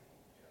courage?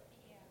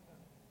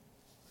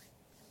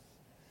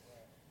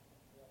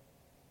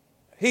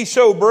 He's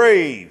so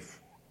brave.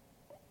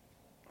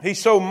 He's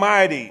so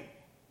mighty.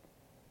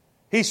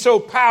 He's so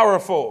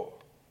powerful.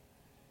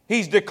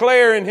 He's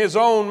declaring his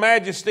own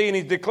majesty and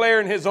he's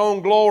declaring his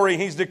own glory.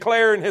 He's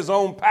declaring his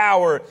own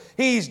power.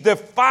 He's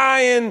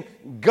defying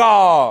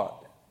God.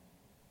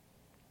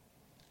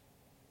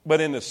 But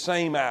in the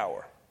same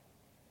hour,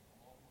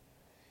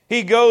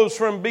 he goes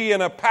from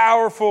being a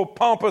powerful,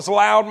 pompous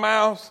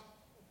loudmouth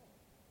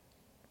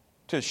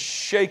to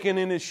shaking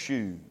in his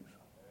shoes.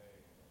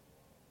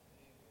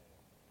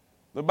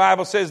 The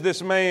Bible says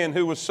this man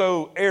who was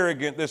so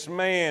arrogant, this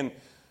man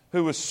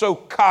who was so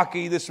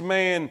cocky, this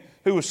man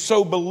who was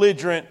so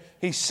belligerent,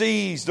 he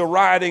sees the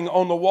writing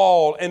on the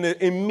wall and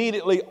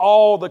immediately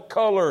all the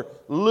color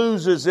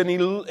loses and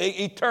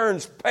he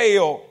turns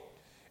pale.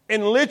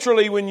 And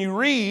literally when you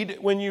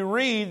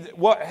read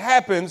what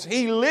happens,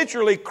 he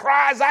literally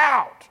cries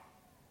out.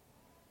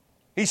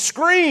 He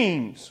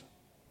screams.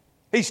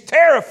 He's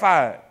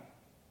terrified.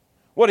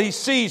 What he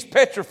sees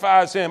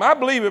petrifies him. I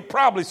believe it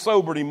probably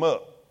sobered him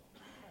up.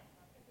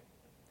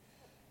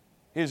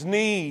 His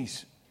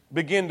knees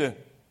begin to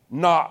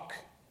knock.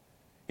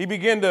 He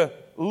began to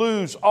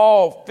lose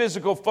all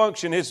physical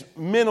function, his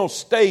mental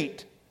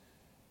state.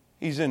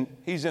 He's in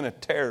a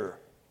terror.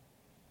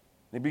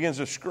 He begins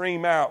to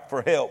scream out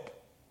for help.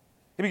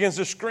 He begins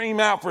to scream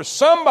out for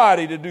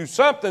somebody to do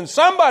something.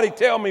 Somebody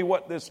tell me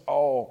what this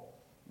all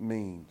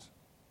means.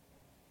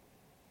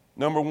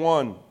 Number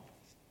one.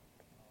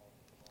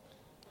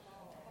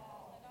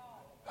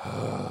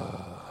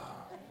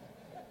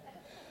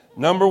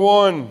 Number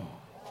one.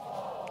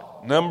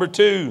 Number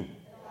two.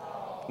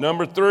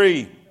 Number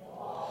three.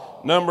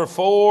 Number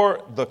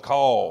four, the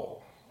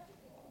call.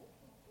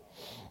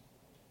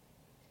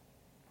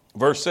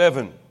 Verse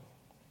 7.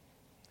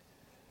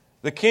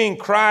 The king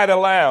cried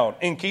aloud.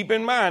 And keep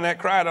in mind, that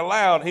cried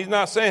aloud, he's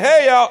not saying,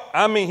 hey, y'all.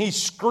 I mean, he's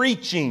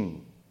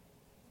screeching.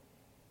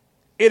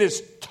 It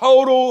is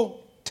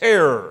total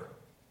terror.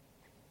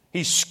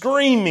 He's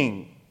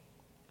screaming.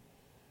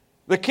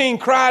 The king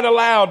cried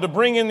aloud to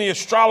bring in the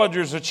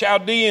astrologers, the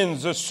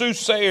Chaldeans, the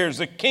soothsayers.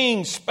 The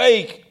king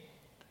spake.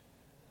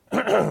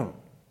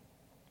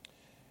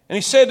 And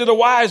he said to the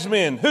wise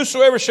men,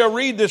 whosoever shall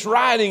read this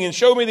writing and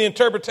show me the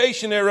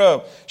interpretation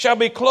thereof shall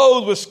be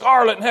clothed with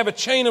scarlet and have a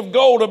chain of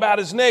gold about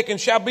his neck and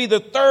shall be the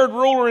third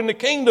ruler in the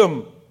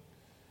kingdom.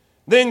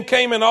 Then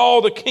came in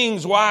all the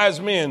king's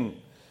wise men,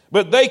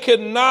 but they could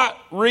not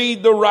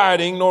read the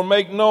writing nor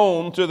make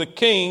known to the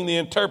king the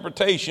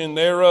interpretation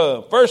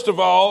thereof. First of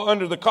all,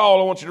 under the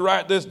call, I want you to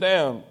write this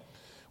down.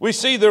 We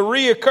see the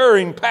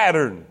reoccurring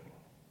pattern. You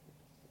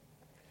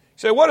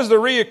say, what is the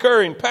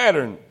reoccurring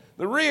pattern?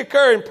 The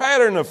reoccurring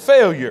pattern of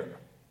failure.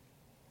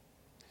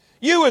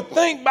 You would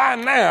think by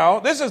now,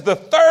 this is the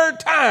third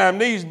time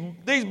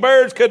these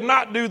birds could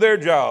not do their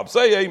job.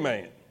 Say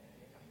amen.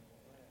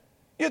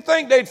 You'd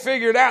think they'd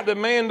figured out that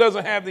man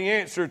doesn't have the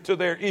answer to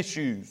their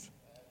issues.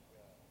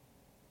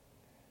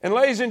 And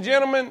ladies and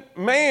gentlemen,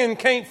 man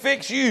can't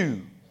fix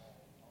you.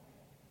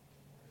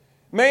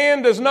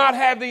 Man does not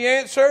have the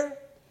answer.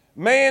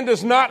 Man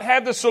does not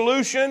have the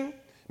solution.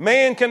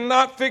 Man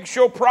cannot fix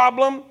your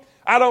problem.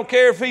 I don't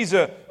care if he's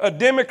a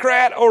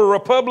Democrat or a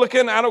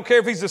Republican. I don't care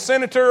if he's a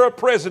senator or a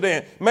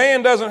president.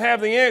 Man doesn't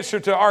have the answer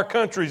to our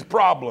country's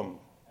problem.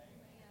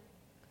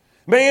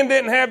 Man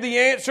didn't have the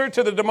answer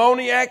to the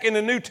demoniac in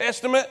the New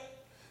Testament.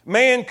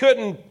 Man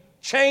couldn't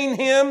chain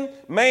him.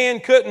 Man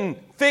couldn't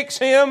fix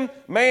him.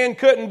 Man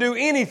couldn't do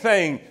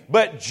anything.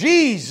 But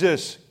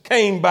Jesus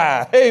came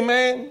by.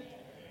 Amen.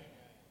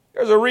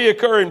 There's a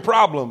reoccurring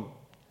problem.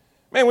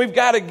 Man, we've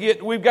got to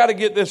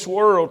get this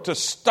world to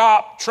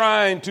stop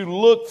trying to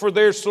look for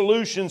their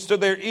solutions to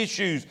their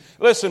issues.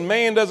 Listen,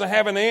 man doesn't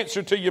have an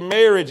answer to your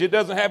marriage. It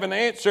doesn't have an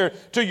answer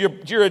to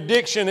your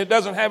addiction. It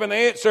doesn't have an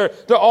answer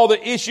to all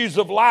the issues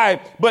of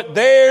life. But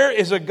there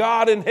is a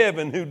God in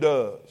heaven who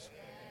does.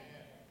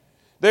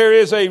 There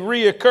is a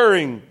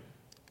reoccurring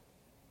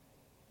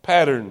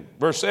pattern.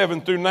 Verse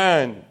 7 through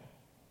 9.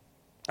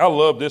 I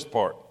love this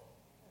part.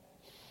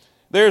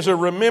 There's a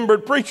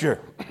remembered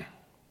preacher.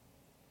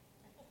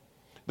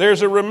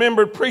 There's a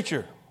remembered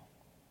preacher.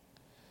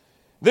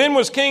 Then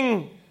was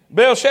King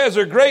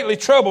Belshazzar greatly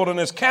troubled, and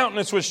his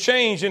countenance was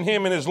changed in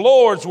him, and his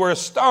lords were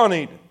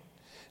astonished.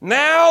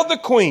 Now the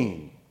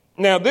queen.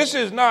 Now this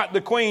is not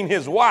the queen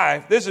his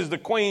wife. This is the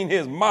queen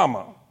his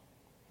mama.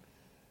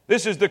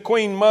 This is the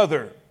queen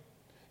mother.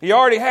 He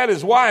already had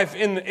his wife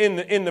in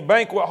the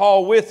banquet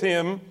hall with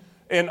him,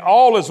 and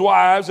all his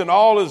wives and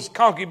all his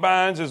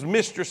concubines, his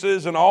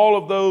mistresses, and all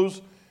of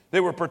those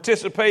that were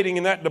participating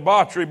in that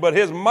debauchery, but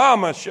his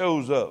mama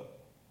shows up.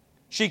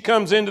 She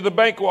comes into the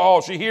banquet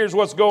hall. She hears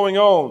what's going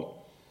on.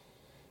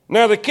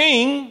 Now the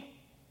queen,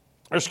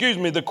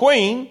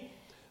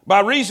 by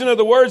reason of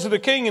the words of the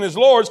king and his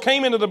lords,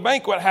 came into the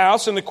banquet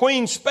house, and the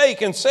queen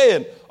spake and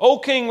said, O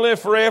king,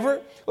 live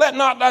forever. Let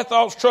not thy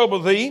thoughts trouble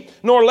thee,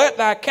 nor let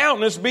thy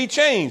countenance be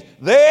changed.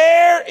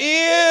 There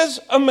is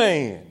a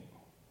man.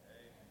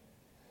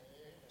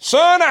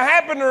 Son, I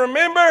happen to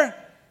remember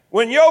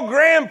when your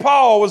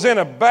grandpa was in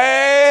a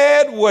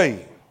bad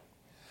way.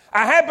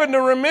 I happen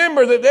to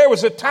remember that there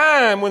was a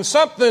time when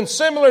something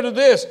similar to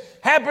this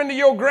happened to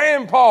your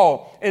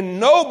grandpa and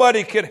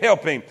nobody could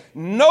help him.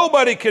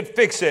 Nobody could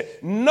fix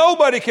it.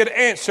 Nobody could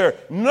answer.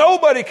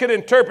 Nobody could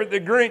interpret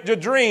the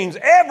dreams.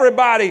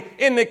 Everybody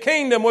in the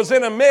kingdom was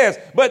in a mess.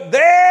 But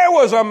there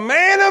was a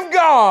man of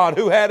God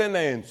who had an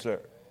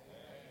answer.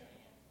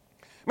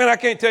 Man, I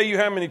can't tell you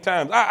how many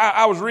times.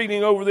 I was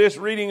reading over this,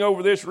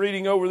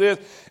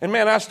 and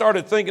man, I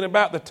started thinking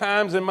about the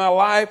times in my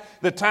life,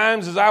 the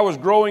times as I was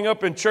growing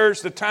up in church,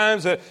 the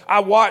times that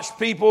I watched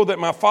people that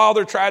my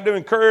father tried to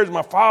encourage,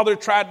 my father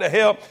tried to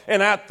help,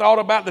 and I thought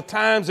about the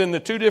times in the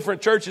two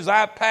different churches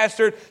I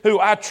pastored who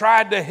I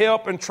tried to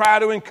help and try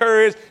to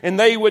encourage, and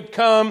they would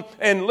come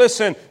and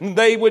listen,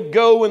 they would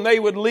go and they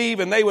would leave,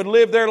 and they would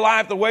live their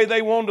life the way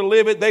they wanted to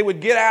live it. They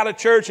would get out of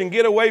church and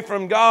get away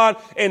from God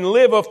and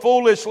live a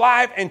foolish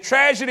life. And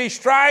tragedy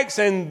strikes,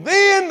 and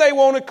then they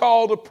want to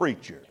call the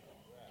preacher.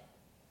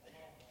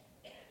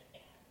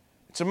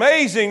 It's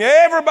amazing.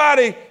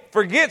 Everybody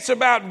forgets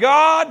about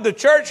God, the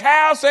church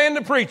house, and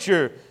the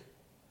preacher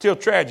till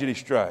tragedy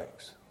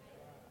strikes.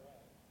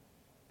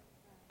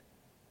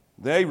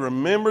 They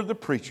remember the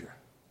preacher.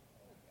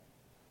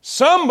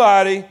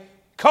 Somebody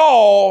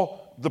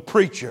call the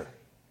preacher.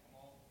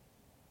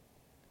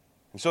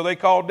 And so they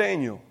called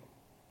Daniel.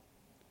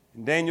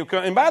 And Daniel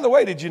comes. And by the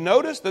way, did you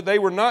notice that they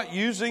were not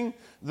using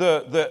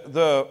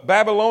the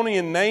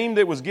Babylonian name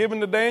that was given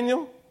to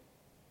Daniel?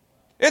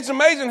 It's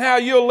amazing how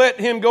you'll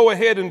let him go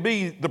ahead and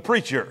be the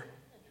preacher.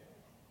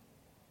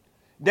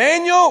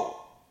 Daniel,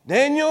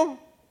 can you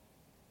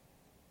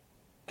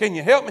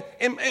help me?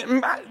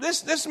 And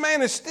this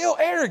man is still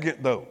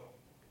arrogant, though.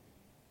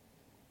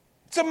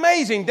 It's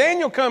amazing.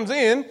 Daniel comes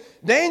in.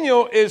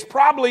 Daniel is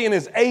probably in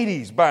his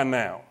 80s by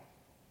now.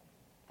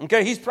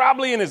 Okay, he's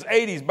probably in his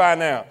 80s by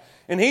now.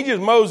 And he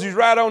just moseys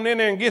right on in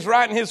there and gets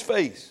right in his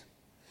face.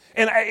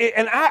 And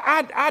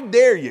I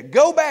dare you,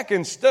 go back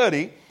and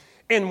study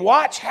and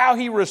watch how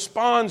he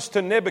responds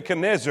to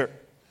Nebuchadnezzar.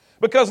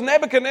 Because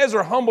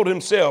Nebuchadnezzar humbled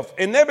himself,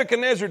 and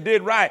Nebuchadnezzar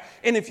did right.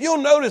 And if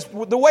you'll notice,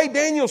 the way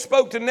Daniel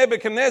spoke to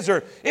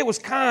Nebuchadnezzar, it was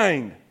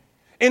kind.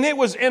 And it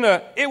was in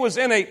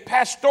a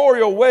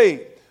pastoral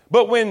way.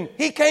 But when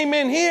he came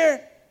in here,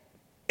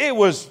 it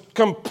was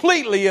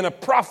completely in a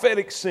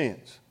prophetic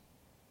sense.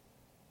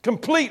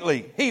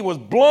 Completely. He was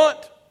blunt.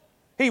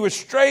 He was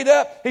straight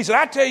up. He said,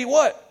 I tell you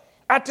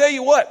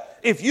what,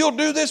 if you'll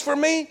do this for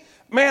me,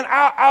 man,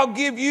 I'll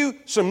give you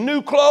some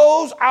new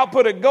clothes. I'll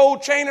put a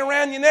gold chain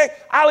around your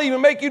neck. I'll even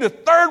make you the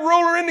third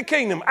ruler in the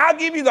kingdom. I'll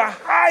give you the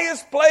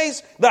highest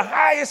place, the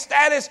highest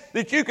status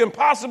that you can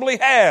possibly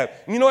have.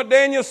 And you know what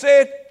Daniel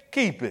said?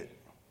 Keep it.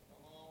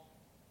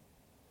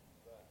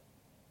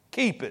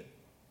 Keep it.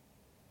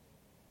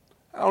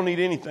 I don't need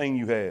anything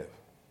you have.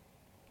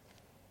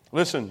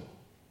 Listen.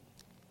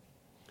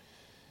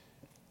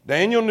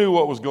 Daniel knew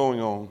what was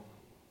going on.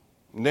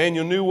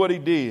 Daniel knew what he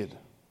did.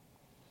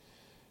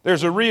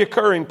 There's a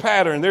reoccurring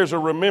pattern. There's a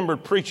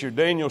remembered preacher.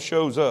 Daniel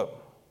shows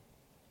up.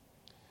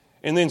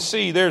 And then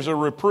see, there's a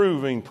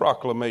reproving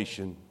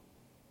proclamation.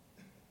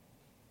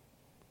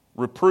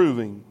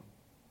 Reproving.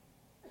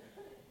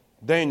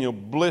 Daniel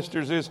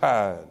blisters his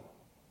hide.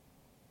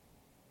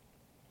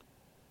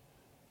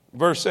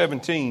 Verse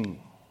 17.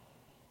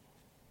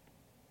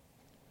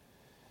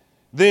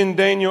 Then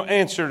Daniel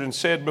answered and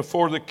said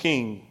before the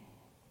king,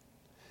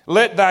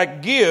 let thy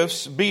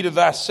gifts be to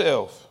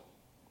thyself.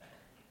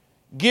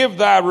 Give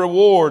thy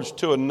rewards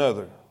to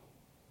another.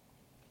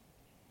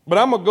 But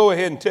I'm going to go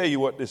ahead and tell you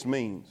what this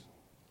means.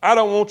 I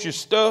don't want your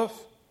stuff.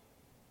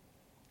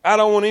 I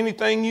don't want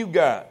anything you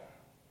got.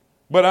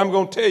 But I'm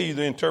going to tell you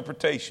the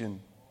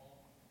interpretation.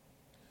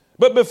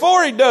 But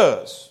before he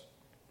does,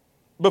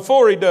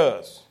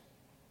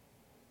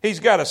 he's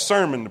got a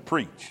sermon to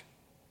preach.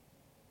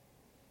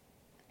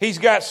 He's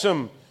got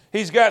some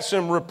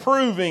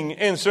reproving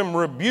and some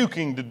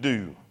rebuking to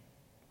do.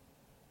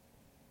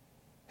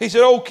 He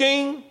said, O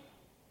king,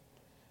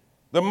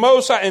 the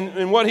Most High,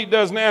 and what he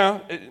does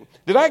now,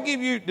 did I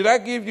give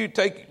you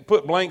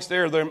put blanks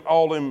there? Or they're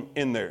all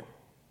in there?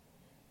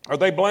 Are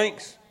they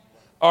blanks?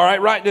 All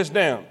right, write this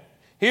down.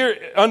 Here,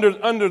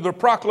 under the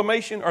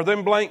proclamation, are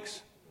them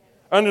blanks?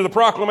 Under the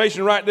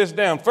proclamation, write this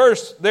down.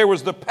 First, there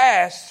was the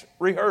past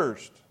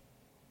rehearsed.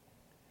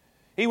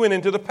 He went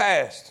into the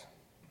past.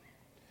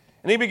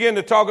 And he began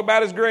to talk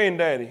about his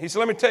granddaddy. He said,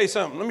 let me tell you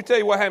something. Let me tell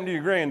you what happened to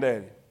your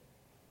granddaddy.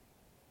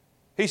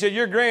 He said,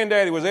 your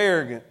granddaddy was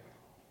arrogant.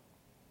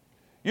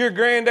 Your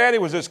granddaddy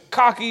was as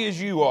cocky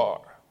as you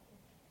are.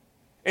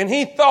 And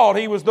he thought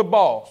he was the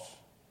boss.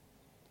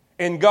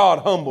 And God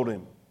humbled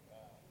him.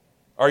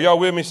 Are y'all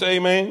with me? Say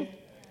amen.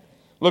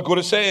 Look what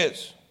it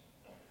says.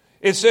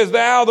 It says,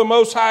 thou, the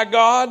Most High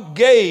God,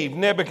 gave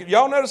Nebuchadnezzar.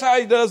 Y'all notice how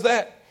he does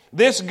that?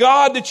 This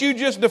God that you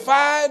just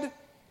defied,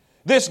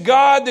 this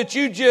God that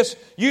you just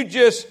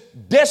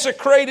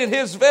desecrated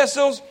his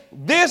vessels,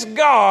 this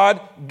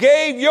God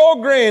gave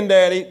your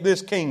granddaddy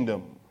this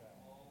kingdom.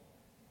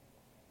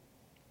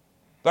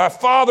 Thy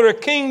Father a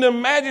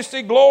kingdom,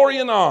 majesty, glory,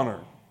 and honor.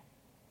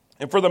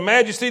 And for the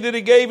majesty that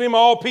he gave him,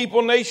 all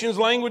people, nations,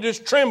 languages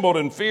trembled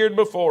and feared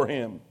before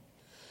him.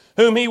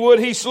 Whom he would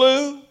he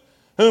slew,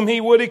 whom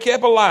he would he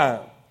kept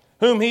alive.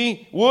 Whom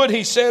he would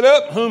he set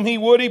up, whom he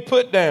would he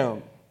put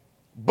down.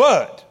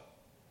 But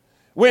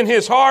when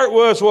his heart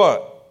was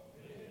what?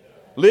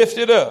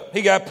 Lifted up.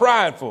 He got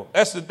prideful.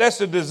 That's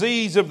the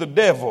disease of the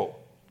devil.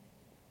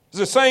 It's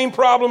the same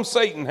problem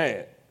Satan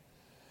had.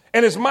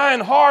 And his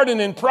mind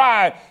hardened in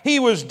pride. He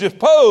was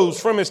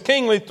deposed from his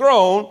kingly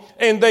throne,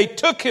 and they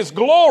took his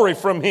glory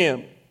from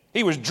him.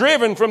 He was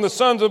driven from the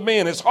sons of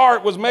men. His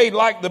heart was made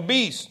like the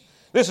beast.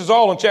 This is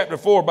all in chapter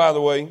 4, by the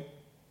way.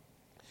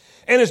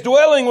 And his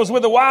dwelling was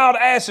with the wild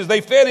asses.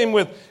 They fed him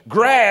with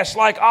grass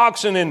like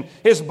oxen, and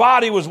his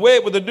body was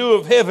wet with the dew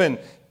of heaven.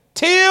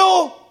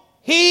 Till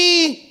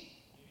he,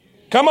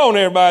 come on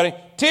everybody,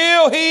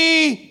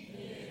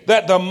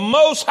 that the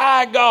Most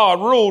High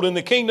God ruled in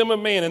the kingdom of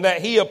men, and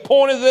that he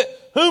appointed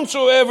it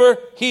whomsoever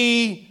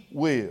he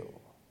will.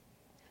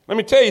 Let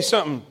me tell you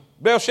something.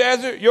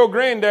 Belshazzar, your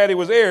granddaddy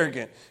was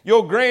arrogant.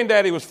 Your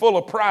granddaddy was full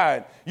of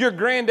pride. Your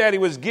granddaddy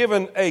was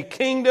given a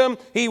kingdom.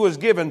 He was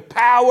given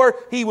power.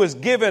 He was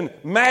given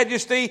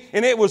majesty.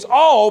 And it was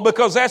all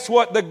because that's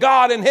what the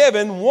God in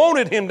heaven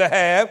wanted him to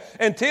have,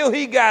 until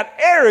he got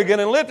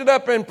arrogant and lifted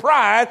up in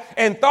pride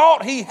and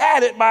thought he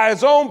had it by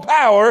his own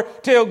power,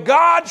 till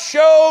God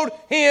showed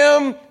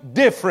him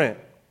different.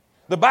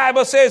 The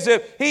Bible says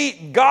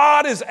that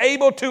God is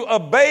able to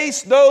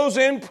abase those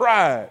in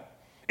pride.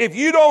 If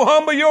you don't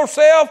humble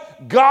yourself,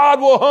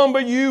 God will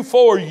humble you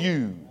for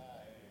you.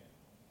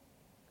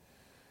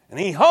 And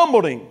he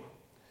humbled him.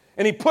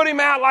 And he put him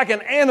out like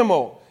an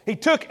animal. He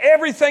took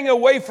everything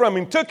away from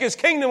him, took his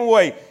kingdom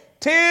away,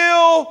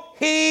 till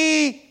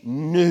he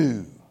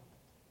knew.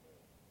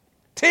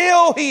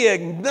 Till he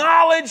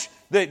acknowledged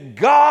that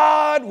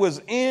God was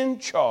in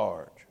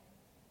charge.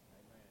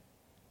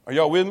 Are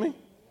y'all with me?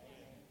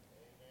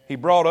 He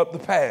brought up the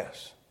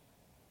past.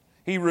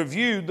 He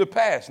reviewed the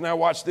past. Now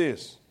watch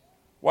this.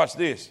 Watch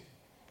this.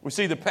 We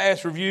see the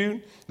past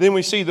reviewed, then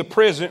we see the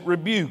present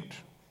rebuked.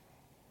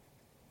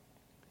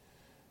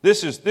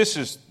 This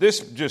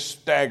just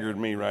staggered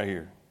me right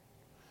here.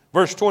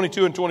 Verse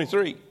 22 and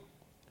 23.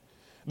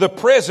 The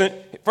present,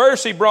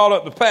 first he brought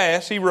up the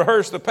past, he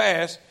rehearsed the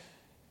past,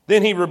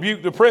 then he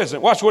rebuked the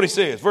present. Watch what he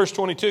says, verse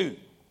 22.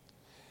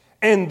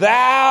 And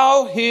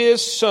thou,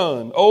 his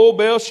son, O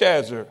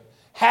Belshazzar,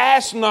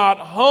 hast not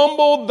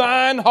humbled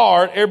thine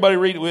heart, everybody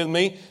read it with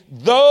me,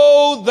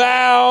 though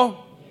thou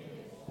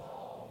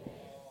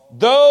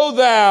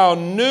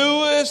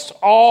knewest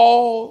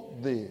all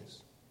this.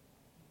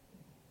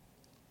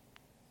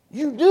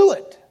 You knew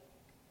it.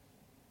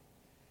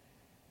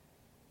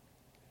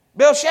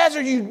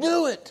 Belshazzar, you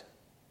knew it.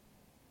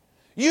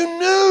 You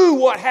knew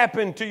what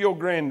happened to your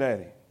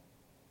granddaddy.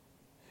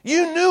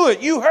 You knew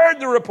it. You heard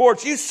the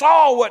reports. You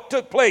saw what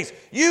took place.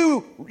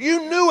 You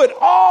knew it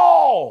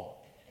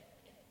all.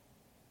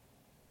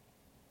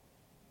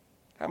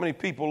 How many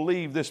people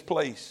leave this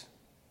place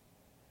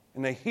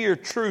and they hear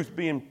truth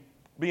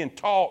being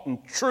taught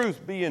and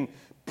truth being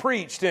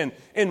preached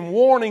and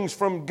warnings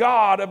from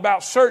God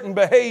about certain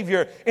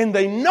behavior, and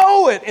they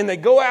know it and they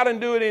go out and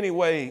do it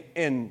anyway,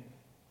 and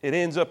it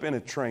ends up in a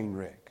train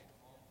wreck.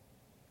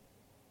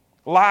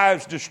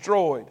 Lives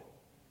destroyed.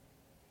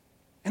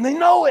 And they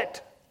know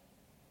it.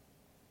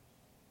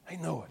 They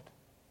know it.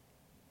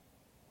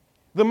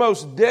 The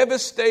most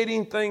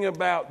devastating thing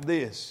about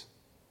this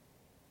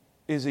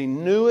is he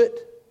knew it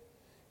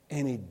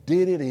and he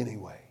did it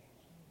anyway.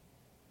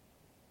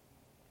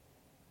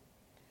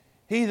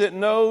 He that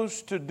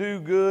knows to do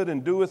good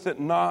and doeth it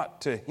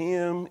not, to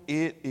him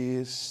it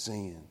is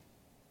sin.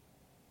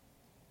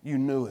 You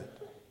knew it.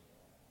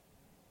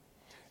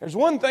 There's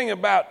one thing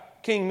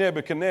about King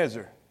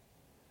Nebuchadnezzar.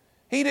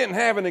 He didn't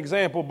have an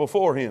example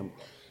before him.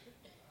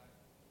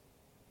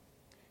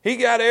 He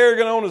got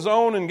arrogant on his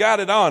own and got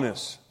it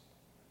honest.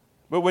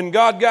 But when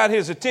God got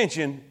his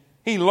attention,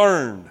 he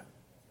learned.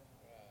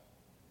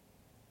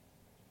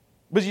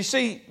 But you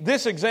see,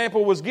 this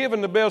example was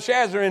given to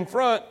Belshazzar in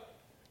front,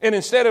 and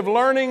instead of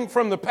learning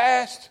from the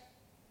past,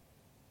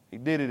 he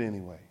did it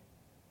anyway.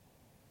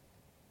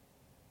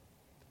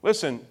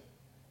 Listen,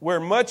 where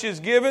much is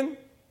given,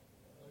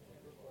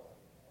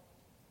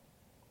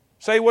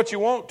 say what you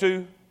want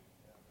to,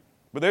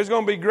 but there's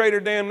going to be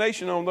greater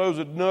damnation on those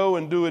that know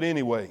and do it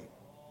anyway.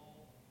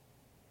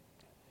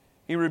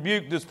 He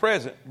rebuked this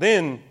present.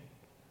 Then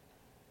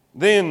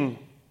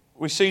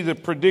we see the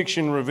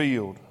prediction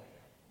revealed.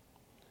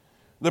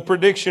 The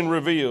prediction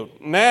revealed.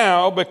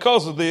 Now,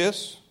 because of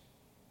this,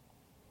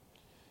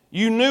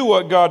 you knew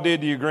what God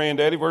did to your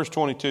granddaddy, verse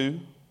 22.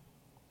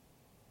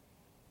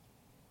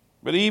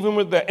 But even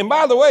with that, and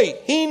by the way,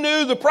 he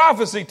knew the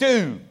prophecy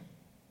too.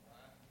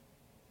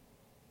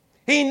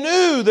 He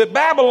knew that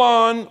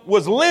Babylon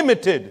was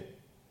limited,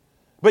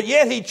 but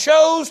yet he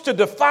chose to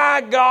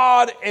defy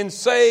God and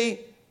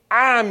say,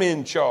 I'm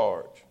in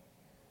charge.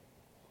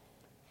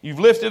 You've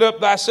lifted up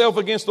thyself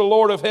against the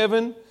Lord of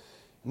heaven.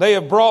 They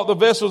have brought the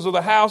vessels of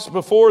the house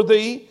before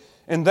thee.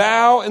 And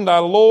thou and thy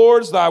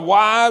lords, thy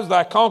wives,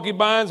 thy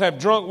concubines have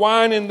drunk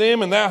wine in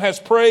them, and thou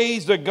hast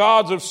praised the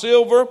gods of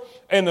silver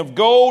and of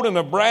gold and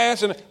of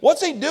brass. And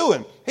what's he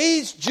doing?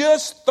 He's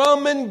just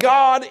thumbing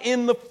God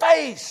in the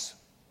face.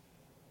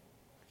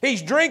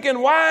 He's drinking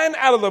wine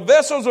out of the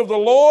vessels of the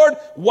Lord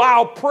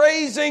while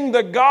praising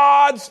the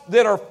gods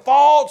that are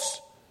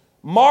false.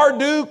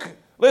 Marduk,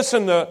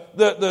 listen,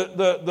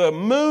 the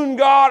moon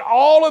god,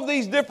 all of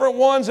these different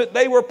ones that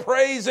they were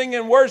praising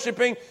and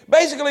worshiping,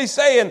 basically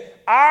saying,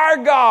 our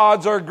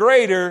gods are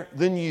greater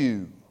than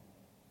you.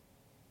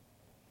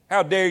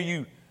 How dare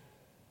you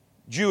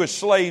Jewish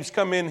slaves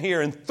come in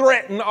here and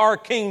threaten our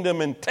kingdom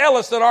and tell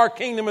us that our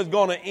kingdom is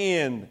going to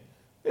end.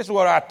 This is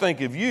what I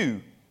think of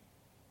you.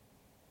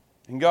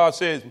 And God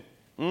says,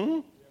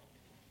 See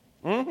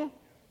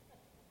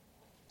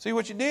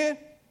what you did?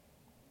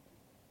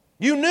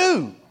 You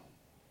knew.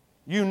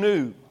 You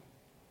knew.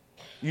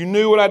 You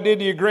knew what I did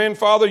to your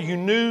grandfather. You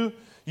knew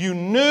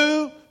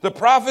the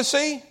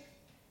prophecy.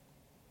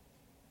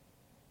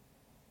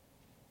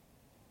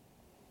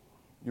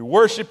 You're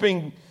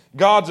worshiping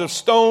gods of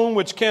stone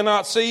which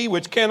cannot see,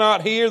 which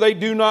cannot hear, they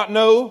do not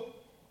know.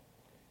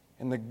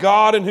 And the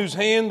God in whose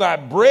hand thy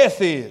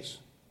breath is,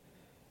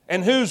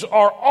 and whose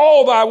are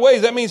all thy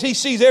ways. That means he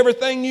sees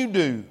everything you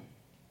do.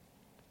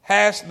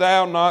 Hast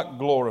thou not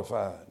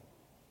glorified?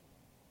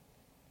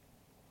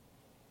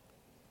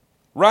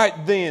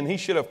 Right then, he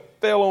should have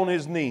fell on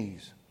his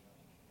knees.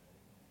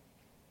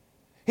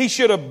 He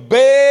should have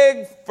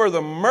begged for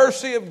the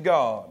mercy of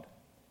God,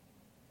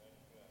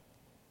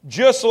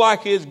 just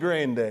like his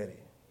granddaddy.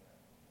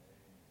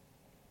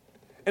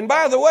 And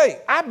by the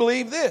way, I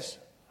believe this.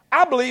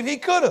 I believe he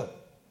could have.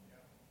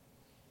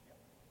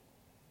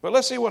 But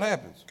let's see what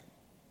happens.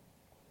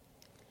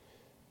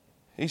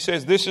 He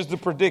says, this is the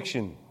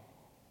prediction.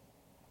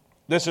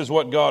 This is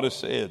what God has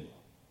said.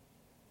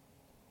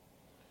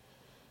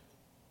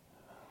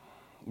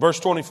 Verse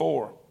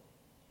 24.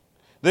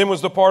 Then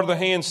was the part of the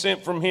hand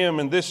sent from him,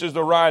 and this is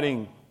the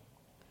writing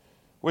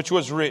which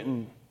was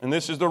written. And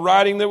this is the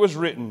writing that was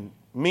written.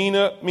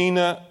 Mina,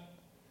 Mina,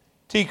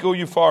 Tekel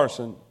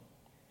Upharsin.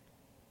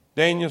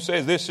 Daniel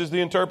says, this is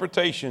the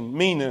interpretation.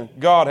 Mina,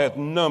 God hath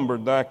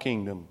numbered thy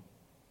kingdom.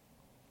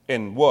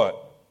 And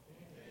what?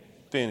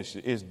 Finished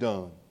it. It's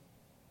done.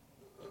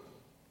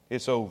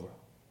 It's over.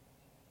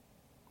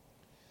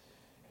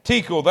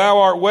 Tekel, thou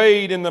art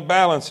weighed in the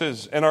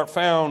balances and art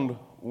found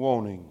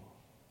wanting.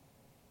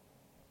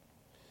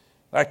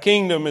 Thy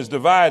kingdom is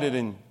divided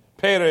in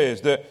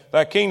Perez.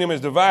 Thy kingdom is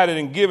divided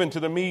and given to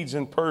the Medes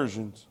and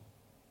Persians.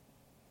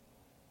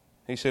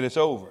 He said, it's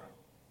over.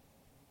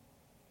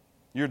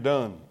 You're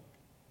done.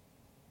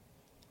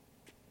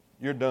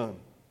 You're done.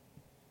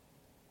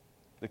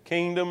 The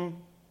kingdom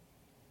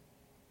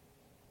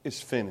is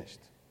finished.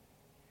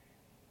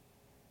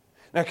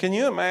 Now, can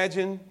you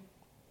imagine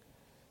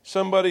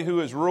somebody who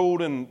has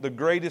ruled in the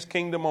greatest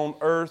kingdom on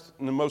earth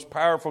and the most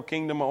powerful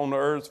kingdom on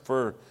earth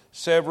for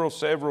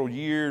several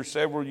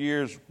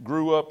years,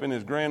 grew up in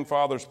his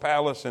grandfather's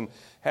palace and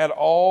had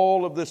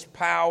all of this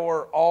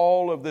power,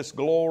 all of this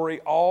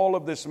glory, all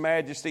of this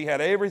majesty, had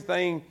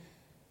everything,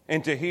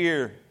 and to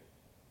hear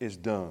is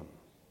done.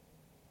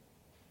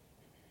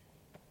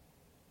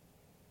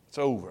 It's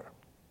over.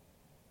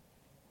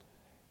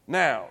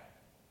 Now,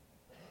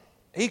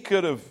 he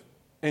could have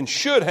and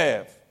should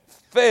have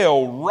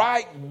fell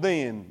right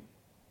then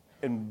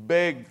and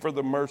begged for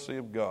the mercy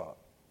of God.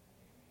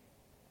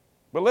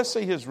 But let's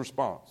see his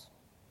response.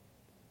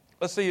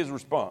 Let's see his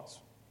response.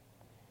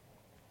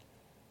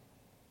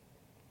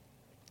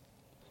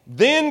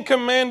 Then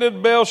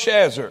commanded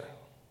Belshazzar,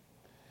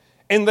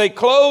 and they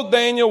clothed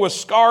Daniel with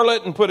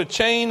scarlet and put a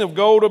chain of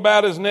gold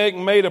about his neck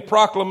and made a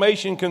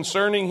proclamation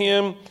concerning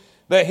him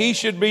that he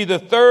should be the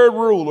third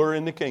ruler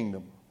in the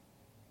kingdom.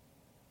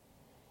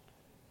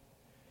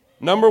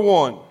 Number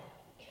 1.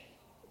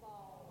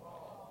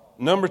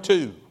 Number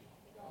 2.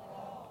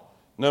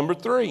 Number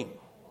 3.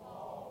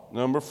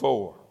 Number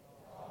 4.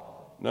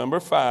 Number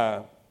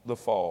 5, the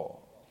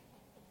fall.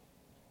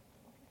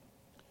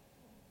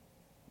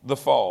 The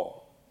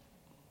fall.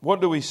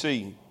 What do we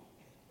see?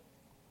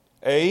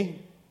 A,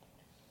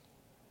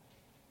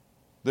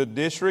 the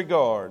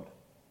disregard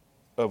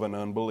of an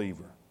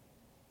unbeliever.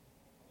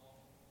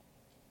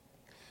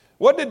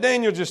 What did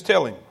Daniel just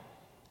tell him?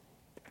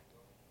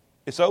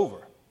 It's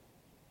over.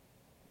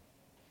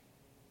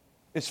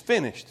 It's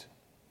finished.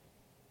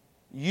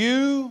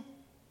 You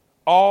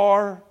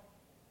are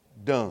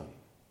done.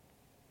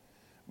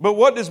 But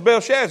what does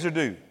Belshazzar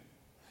do?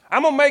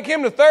 I'm going to make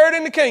him the third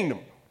in the kingdom.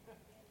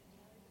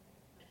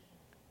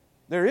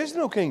 There is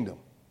no kingdom.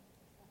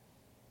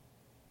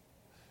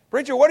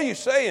 Preacher, what are you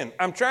saying?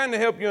 I'm trying to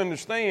help you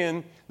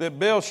understand that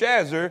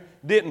Belshazzar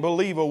didn't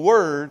believe a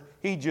word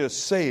he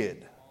just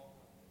said.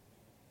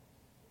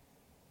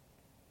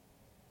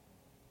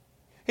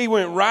 He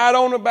went right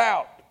on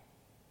about.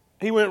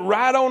 He went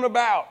right on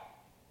about.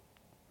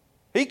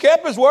 He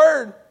kept his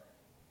word.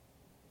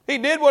 He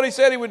did what he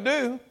said he would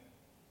do.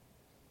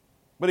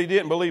 But he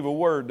didn't believe a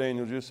word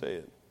Daniel just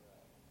said.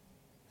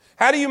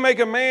 How do you make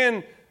a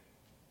man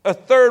a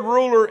third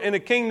ruler in a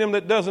kingdom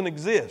that doesn't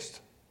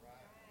exist.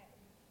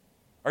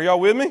 Are y'all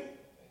with me?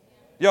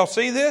 Y'all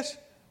see this?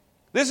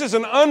 This is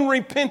an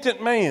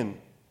unrepentant man.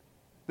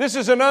 This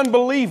is an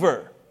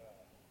unbeliever.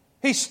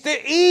 He's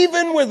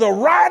even with the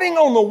writing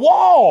on the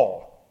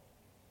wall.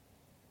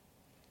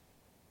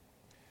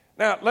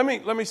 Now, let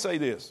me say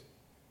this.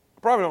 I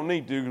probably don't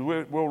need to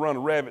because we'll run a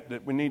rabbit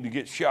that we need to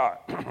get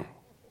shot.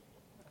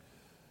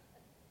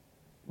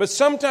 But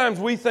sometimes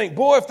we think,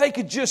 boy, if they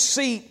could just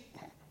see,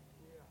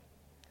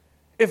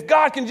 if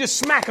God can just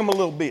smack them a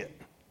little bit.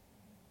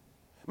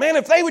 Man,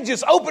 if they would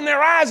just open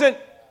their eyes and...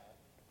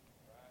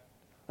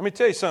 Let me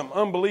tell you something.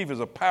 Unbelief is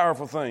a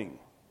powerful thing.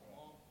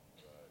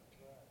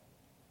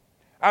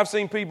 I've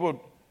seen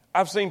people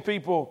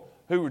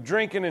who were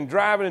drinking and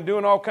driving and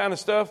doing all kind of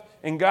stuff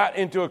and got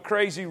into a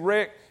crazy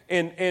wreck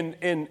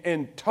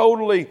and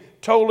totally,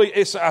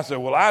 I said,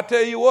 well, I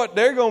tell you what,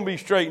 they're going to be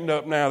straightened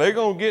up now. They're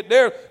going to get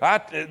there.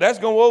 That's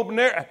going to open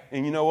there.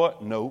 And you know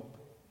what?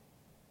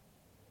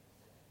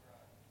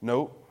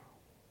 Nope.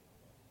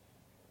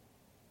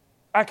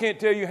 I can't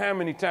tell you how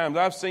many times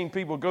I've seen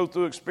people go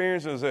through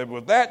experiences and say,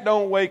 well, that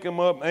don't wake them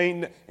up.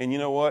 And you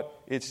know what?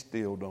 It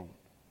still don't.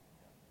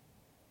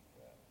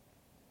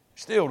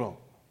 Still don't.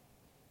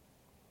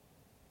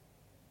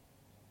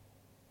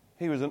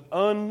 He was an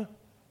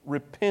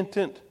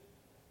unrepentant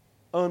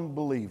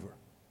unbeliever.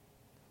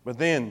 But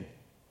then,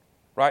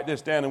 write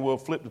this down and we'll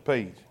flip the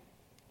page.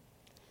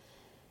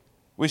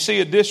 We see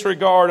a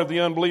disregard of the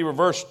unbeliever,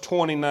 verse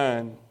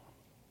 29.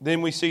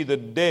 Then we see the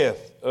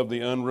death of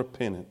the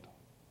unrepentant.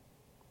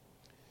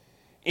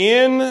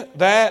 In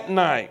that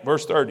night,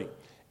 verse 30,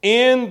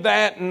 in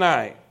that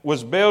night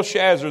was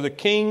Belshazzar, the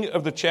king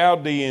of the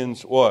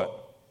Chaldeans, what?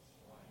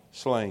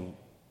 Slain.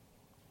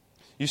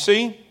 You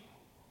see,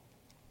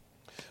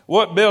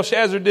 what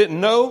Belshazzar didn't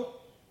know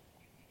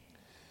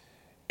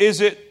is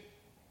that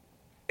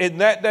in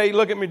that day,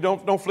 look at me,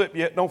 don't flip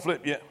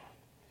yet.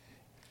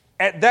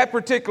 At that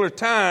particular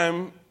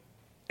time,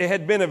 it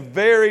had been a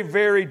very,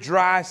 very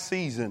dry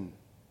season.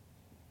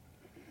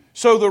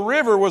 So the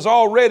river was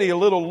already a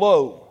little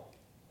low.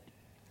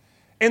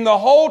 And the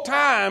whole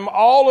time,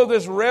 all of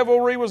this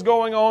revelry was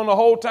going on, the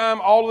whole time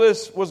all of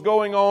this was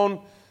going on,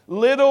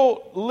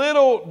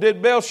 little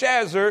did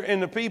Belshazzar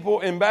and the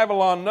people in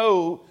Babylon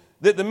know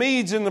that the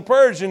Medes and the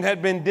Persians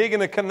had been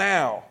digging a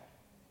canal.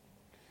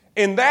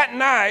 And that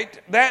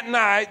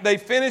night, they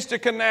finished a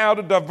canal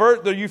to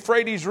divert the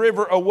Euphrates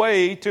River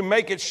away to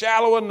make it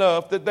shallow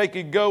enough that they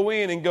could go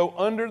in and go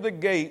under the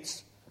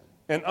gates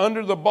and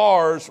under the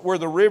bars where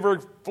the river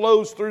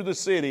flows through the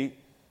city.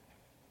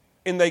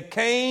 And they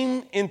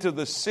came into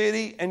the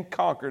city and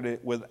conquered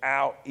it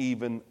without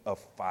even a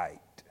fight.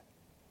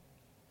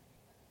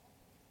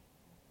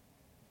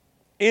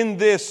 In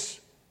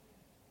this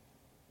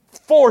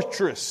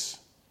fortress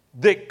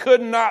that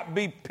could not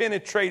be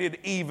penetrated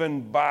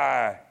even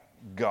by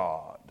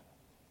God.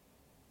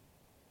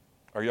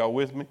 Are y'all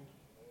with me?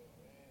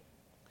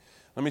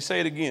 Let me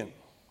say it again.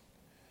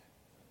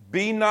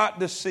 Be not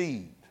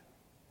deceived.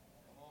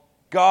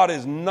 God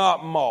is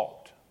not mocked.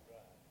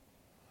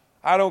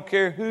 I don't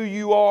care who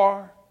you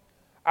are.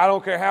 I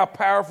don't care how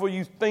powerful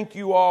you think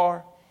you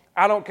are.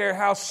 I don't care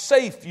how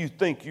safe you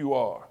think you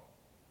are.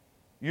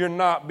 You're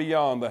not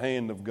beyond the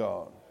hand of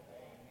God.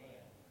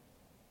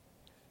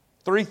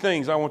 3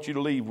 things I want you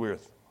to leave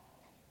with.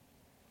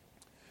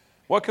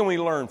 What can we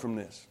learn from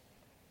this?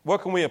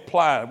 What can we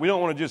apply? We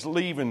don't want to just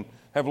leave and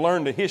have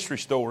learned a history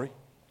story.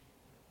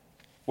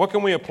 What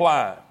can we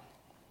apply?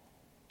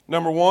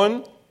 Number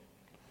 1,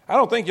 I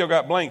don't think y'all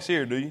got blanks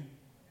here, do you?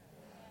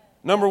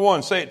 Number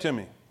 1, say it to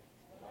me.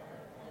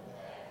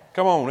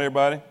 Come on,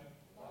 everybody.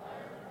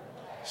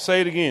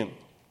 Say it again.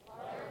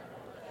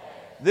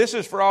 This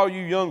is for all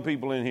you young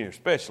people in here,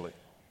 especially.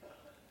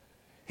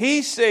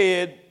 He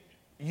said,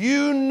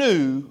 you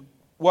knew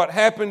what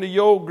happened to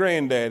your old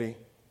granddaddy,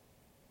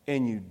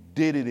 and you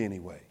did it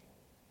anyway.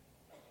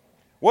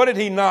 What did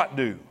he not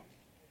do?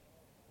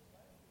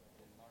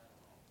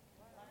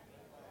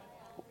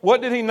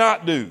 What did he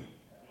not do?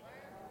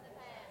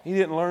 He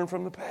didn't learn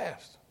from the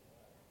past.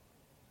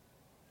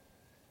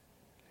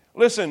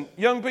 Listen,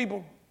 young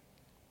people,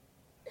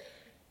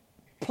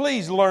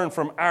 please learn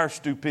from our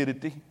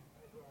stupidity.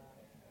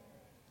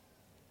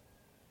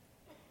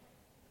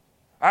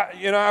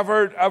 I've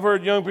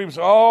heard young people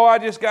say, "Oh, I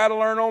just got to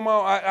learn on my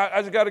own.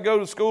 I just got to go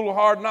to school of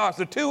hard knocks.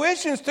 The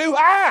tuition's too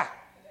high.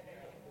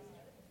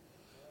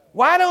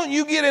 Why don't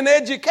you get an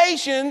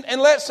education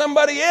and let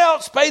somebody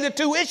else pay the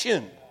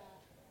tuition?"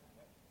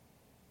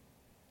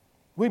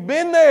 We've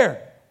been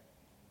there.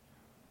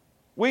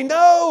 We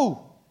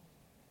know.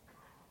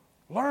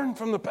 Learn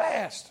from the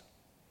past.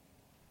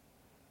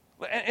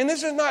 And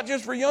this is not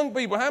just for young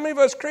people. How many of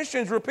us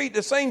Christians repeat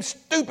the same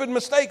stupid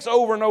mistakes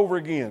over and over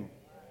again?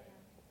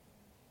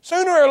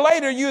 Sooner or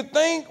later, you'd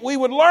think we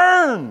would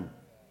learn.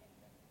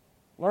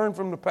 Learn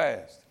from the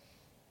past.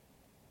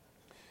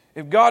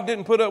 If God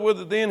didn't put up with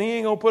it then, He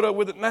ain't going to put up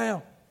with it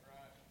now.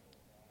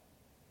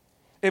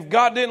 If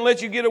God didn't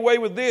let you get away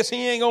with this,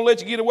 He ain't going to let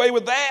you get away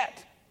with that.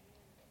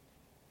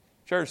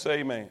 Church, say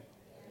amen.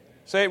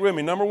 Say it with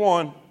me. Number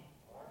one.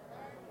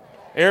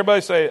 Everybody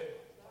say it.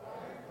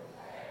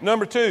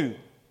 Number two.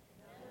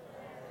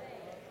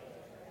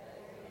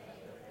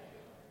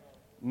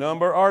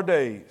 Number our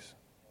days,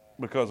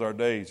 because our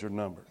days are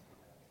numbered.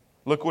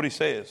 Look what he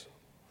says.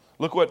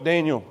 Look what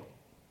Daniel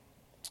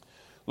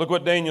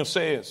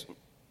says.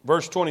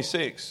 Verse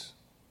 26.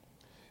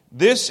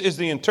 This is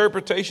the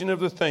interpretation of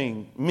the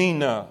thing.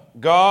 Mina,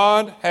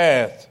 God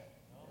hath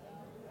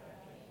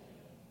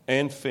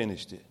and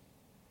finished it.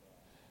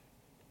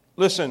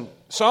 Listen,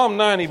 Psalm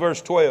 90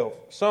 verse 12.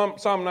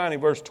 Psalm 90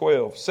 verse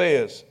 12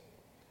 says,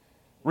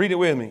 read it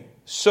with me.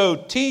 So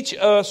teach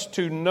us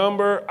to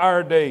number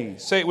our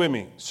days. Say it with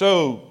me.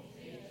 So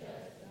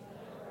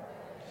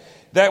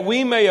that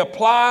we may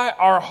apply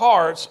our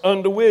hearts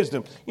unto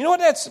wisdom. You know what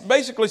that's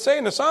basically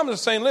saying? The psalmist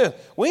is saying, listen,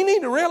 we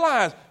need to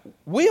realize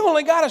we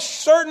only got a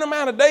certain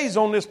amount of days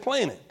on this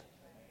planet.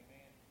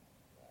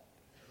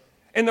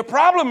 And the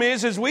problem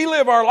is we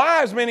live our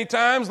lives many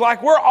times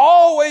like we're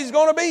always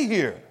going to be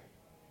here.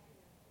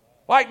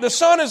 Like the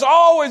sun is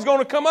always going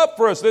to come up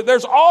for us. That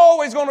there's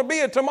always going to be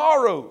a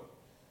tomorrow.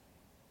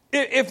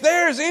 If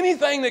there's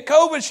anything that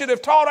COVID should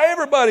have taught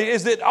everybody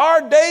is that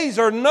our days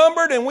are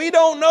numbered and we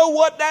don't know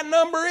what that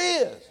number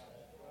is.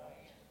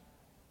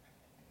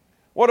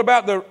 What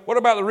about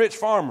the rich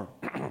farmer?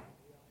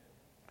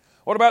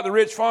 What about the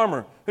rich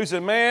farmer who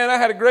said, man, I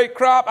had a great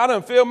crop. I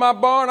done filled my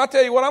barn. I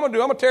tell you what I'm going to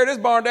do. I'm going to tear this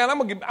barn down. I'm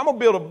going to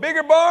build a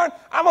bigger barn.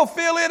 I'm going to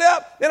fill it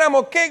up. Then I'm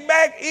going to kick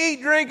back,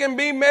 eat, drink, and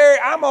be merry.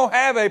 I'm going to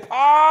have a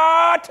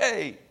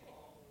party.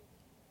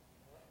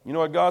 You know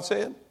what God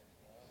said?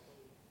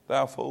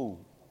 Thou fool.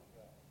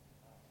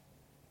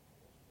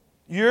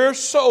 Your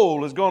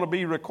soul is going to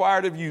be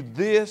required of you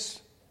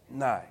this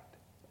night.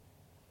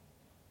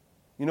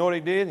 You know what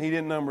he did? He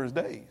didn't number his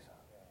days.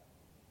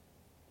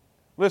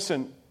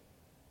 Listen,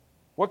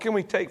 what can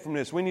we take from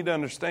this? We need to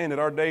understand that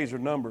our days are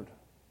numbered.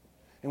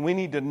 And we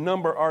need to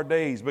number our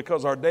days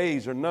because our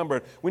days are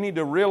numbered. We need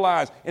to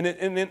realize, and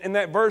in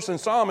that verse in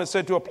Psalm it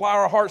said to apply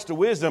our hearts to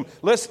wisdom.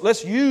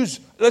 Let's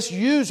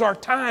use our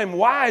time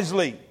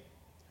wisely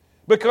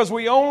because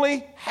we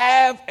only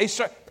have a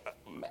certain...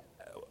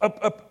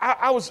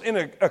 I was in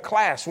a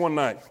class one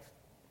night,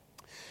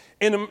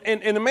 and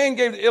the man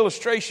gave the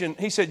illustration.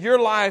 He said, your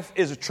life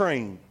is a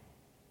train.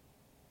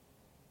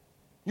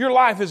 Your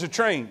life is a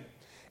train.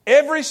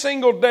 Every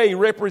single day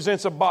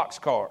represents a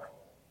boxcar.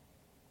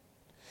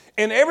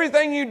 And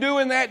everything you do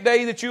in that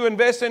day that you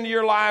invest into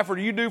your life or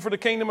you do for the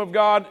kingdom of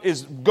God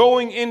is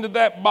going into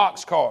that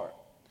boxcar.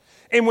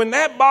 And when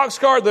that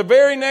boxcar, the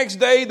very next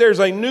day, there's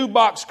a new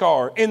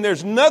boxcar. And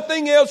there's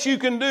nothing else you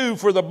can do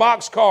for the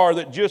boxcar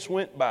that just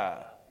went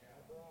by.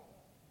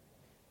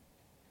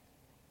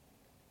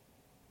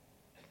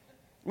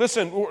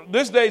 Listen,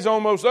 this day's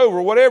almost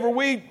over. Whatever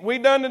we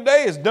done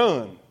today is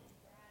done.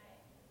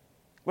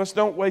 Let's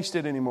don't waste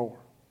it anymore.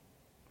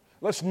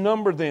 Let's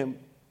number them.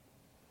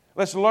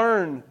 Let's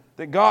learn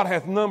that God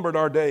hath numbered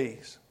our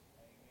days.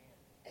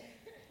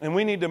 And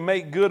we need to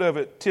make good of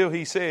it till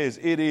he says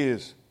it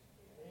is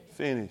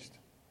finished.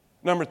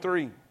 Number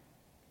three,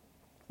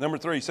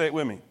 say it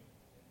with me.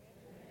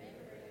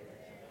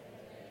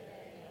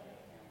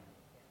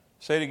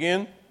 Say it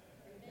again.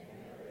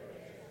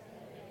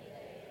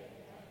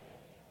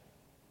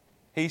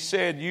 He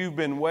said, you've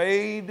been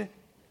weighed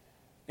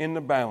in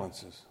the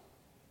balances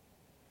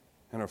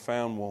and are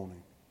found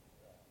wanting.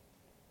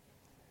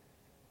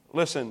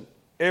 Listen,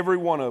 every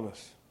one of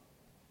us,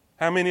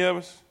 how many of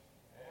us?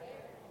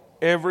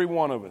 Every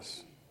one of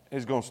us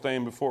is going to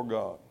stand before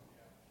God.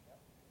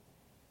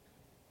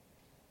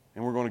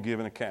 And we're going to give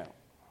an account.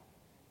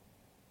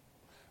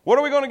 What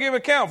are we going to give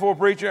account for,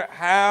 preacher?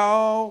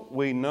 How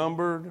we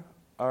numbered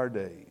our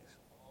days.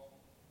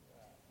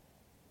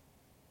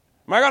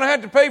 Am I going to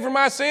have to pay for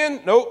my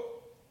sin? Nope.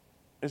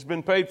 It's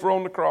been paid for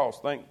on the cross,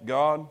 thank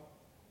God.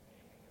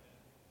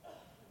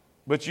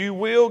 But you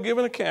will give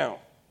an account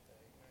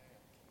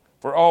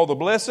for all the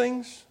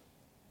blessings,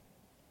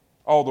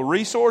 all the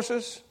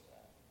resources,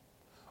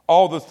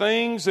 all the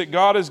things that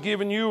God has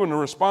given you and the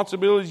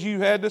responsibilities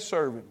you had to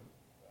serve Him.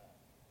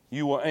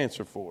 You will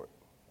answer for it.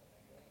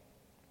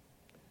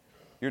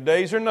 Your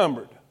days are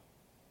numbered.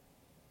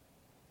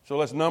 So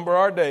let's number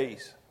our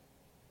days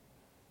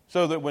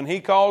so that when He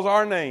calls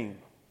our name,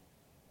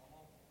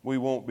 we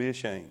won't be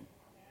ashamed.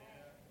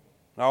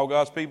 And all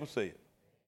God's people see it.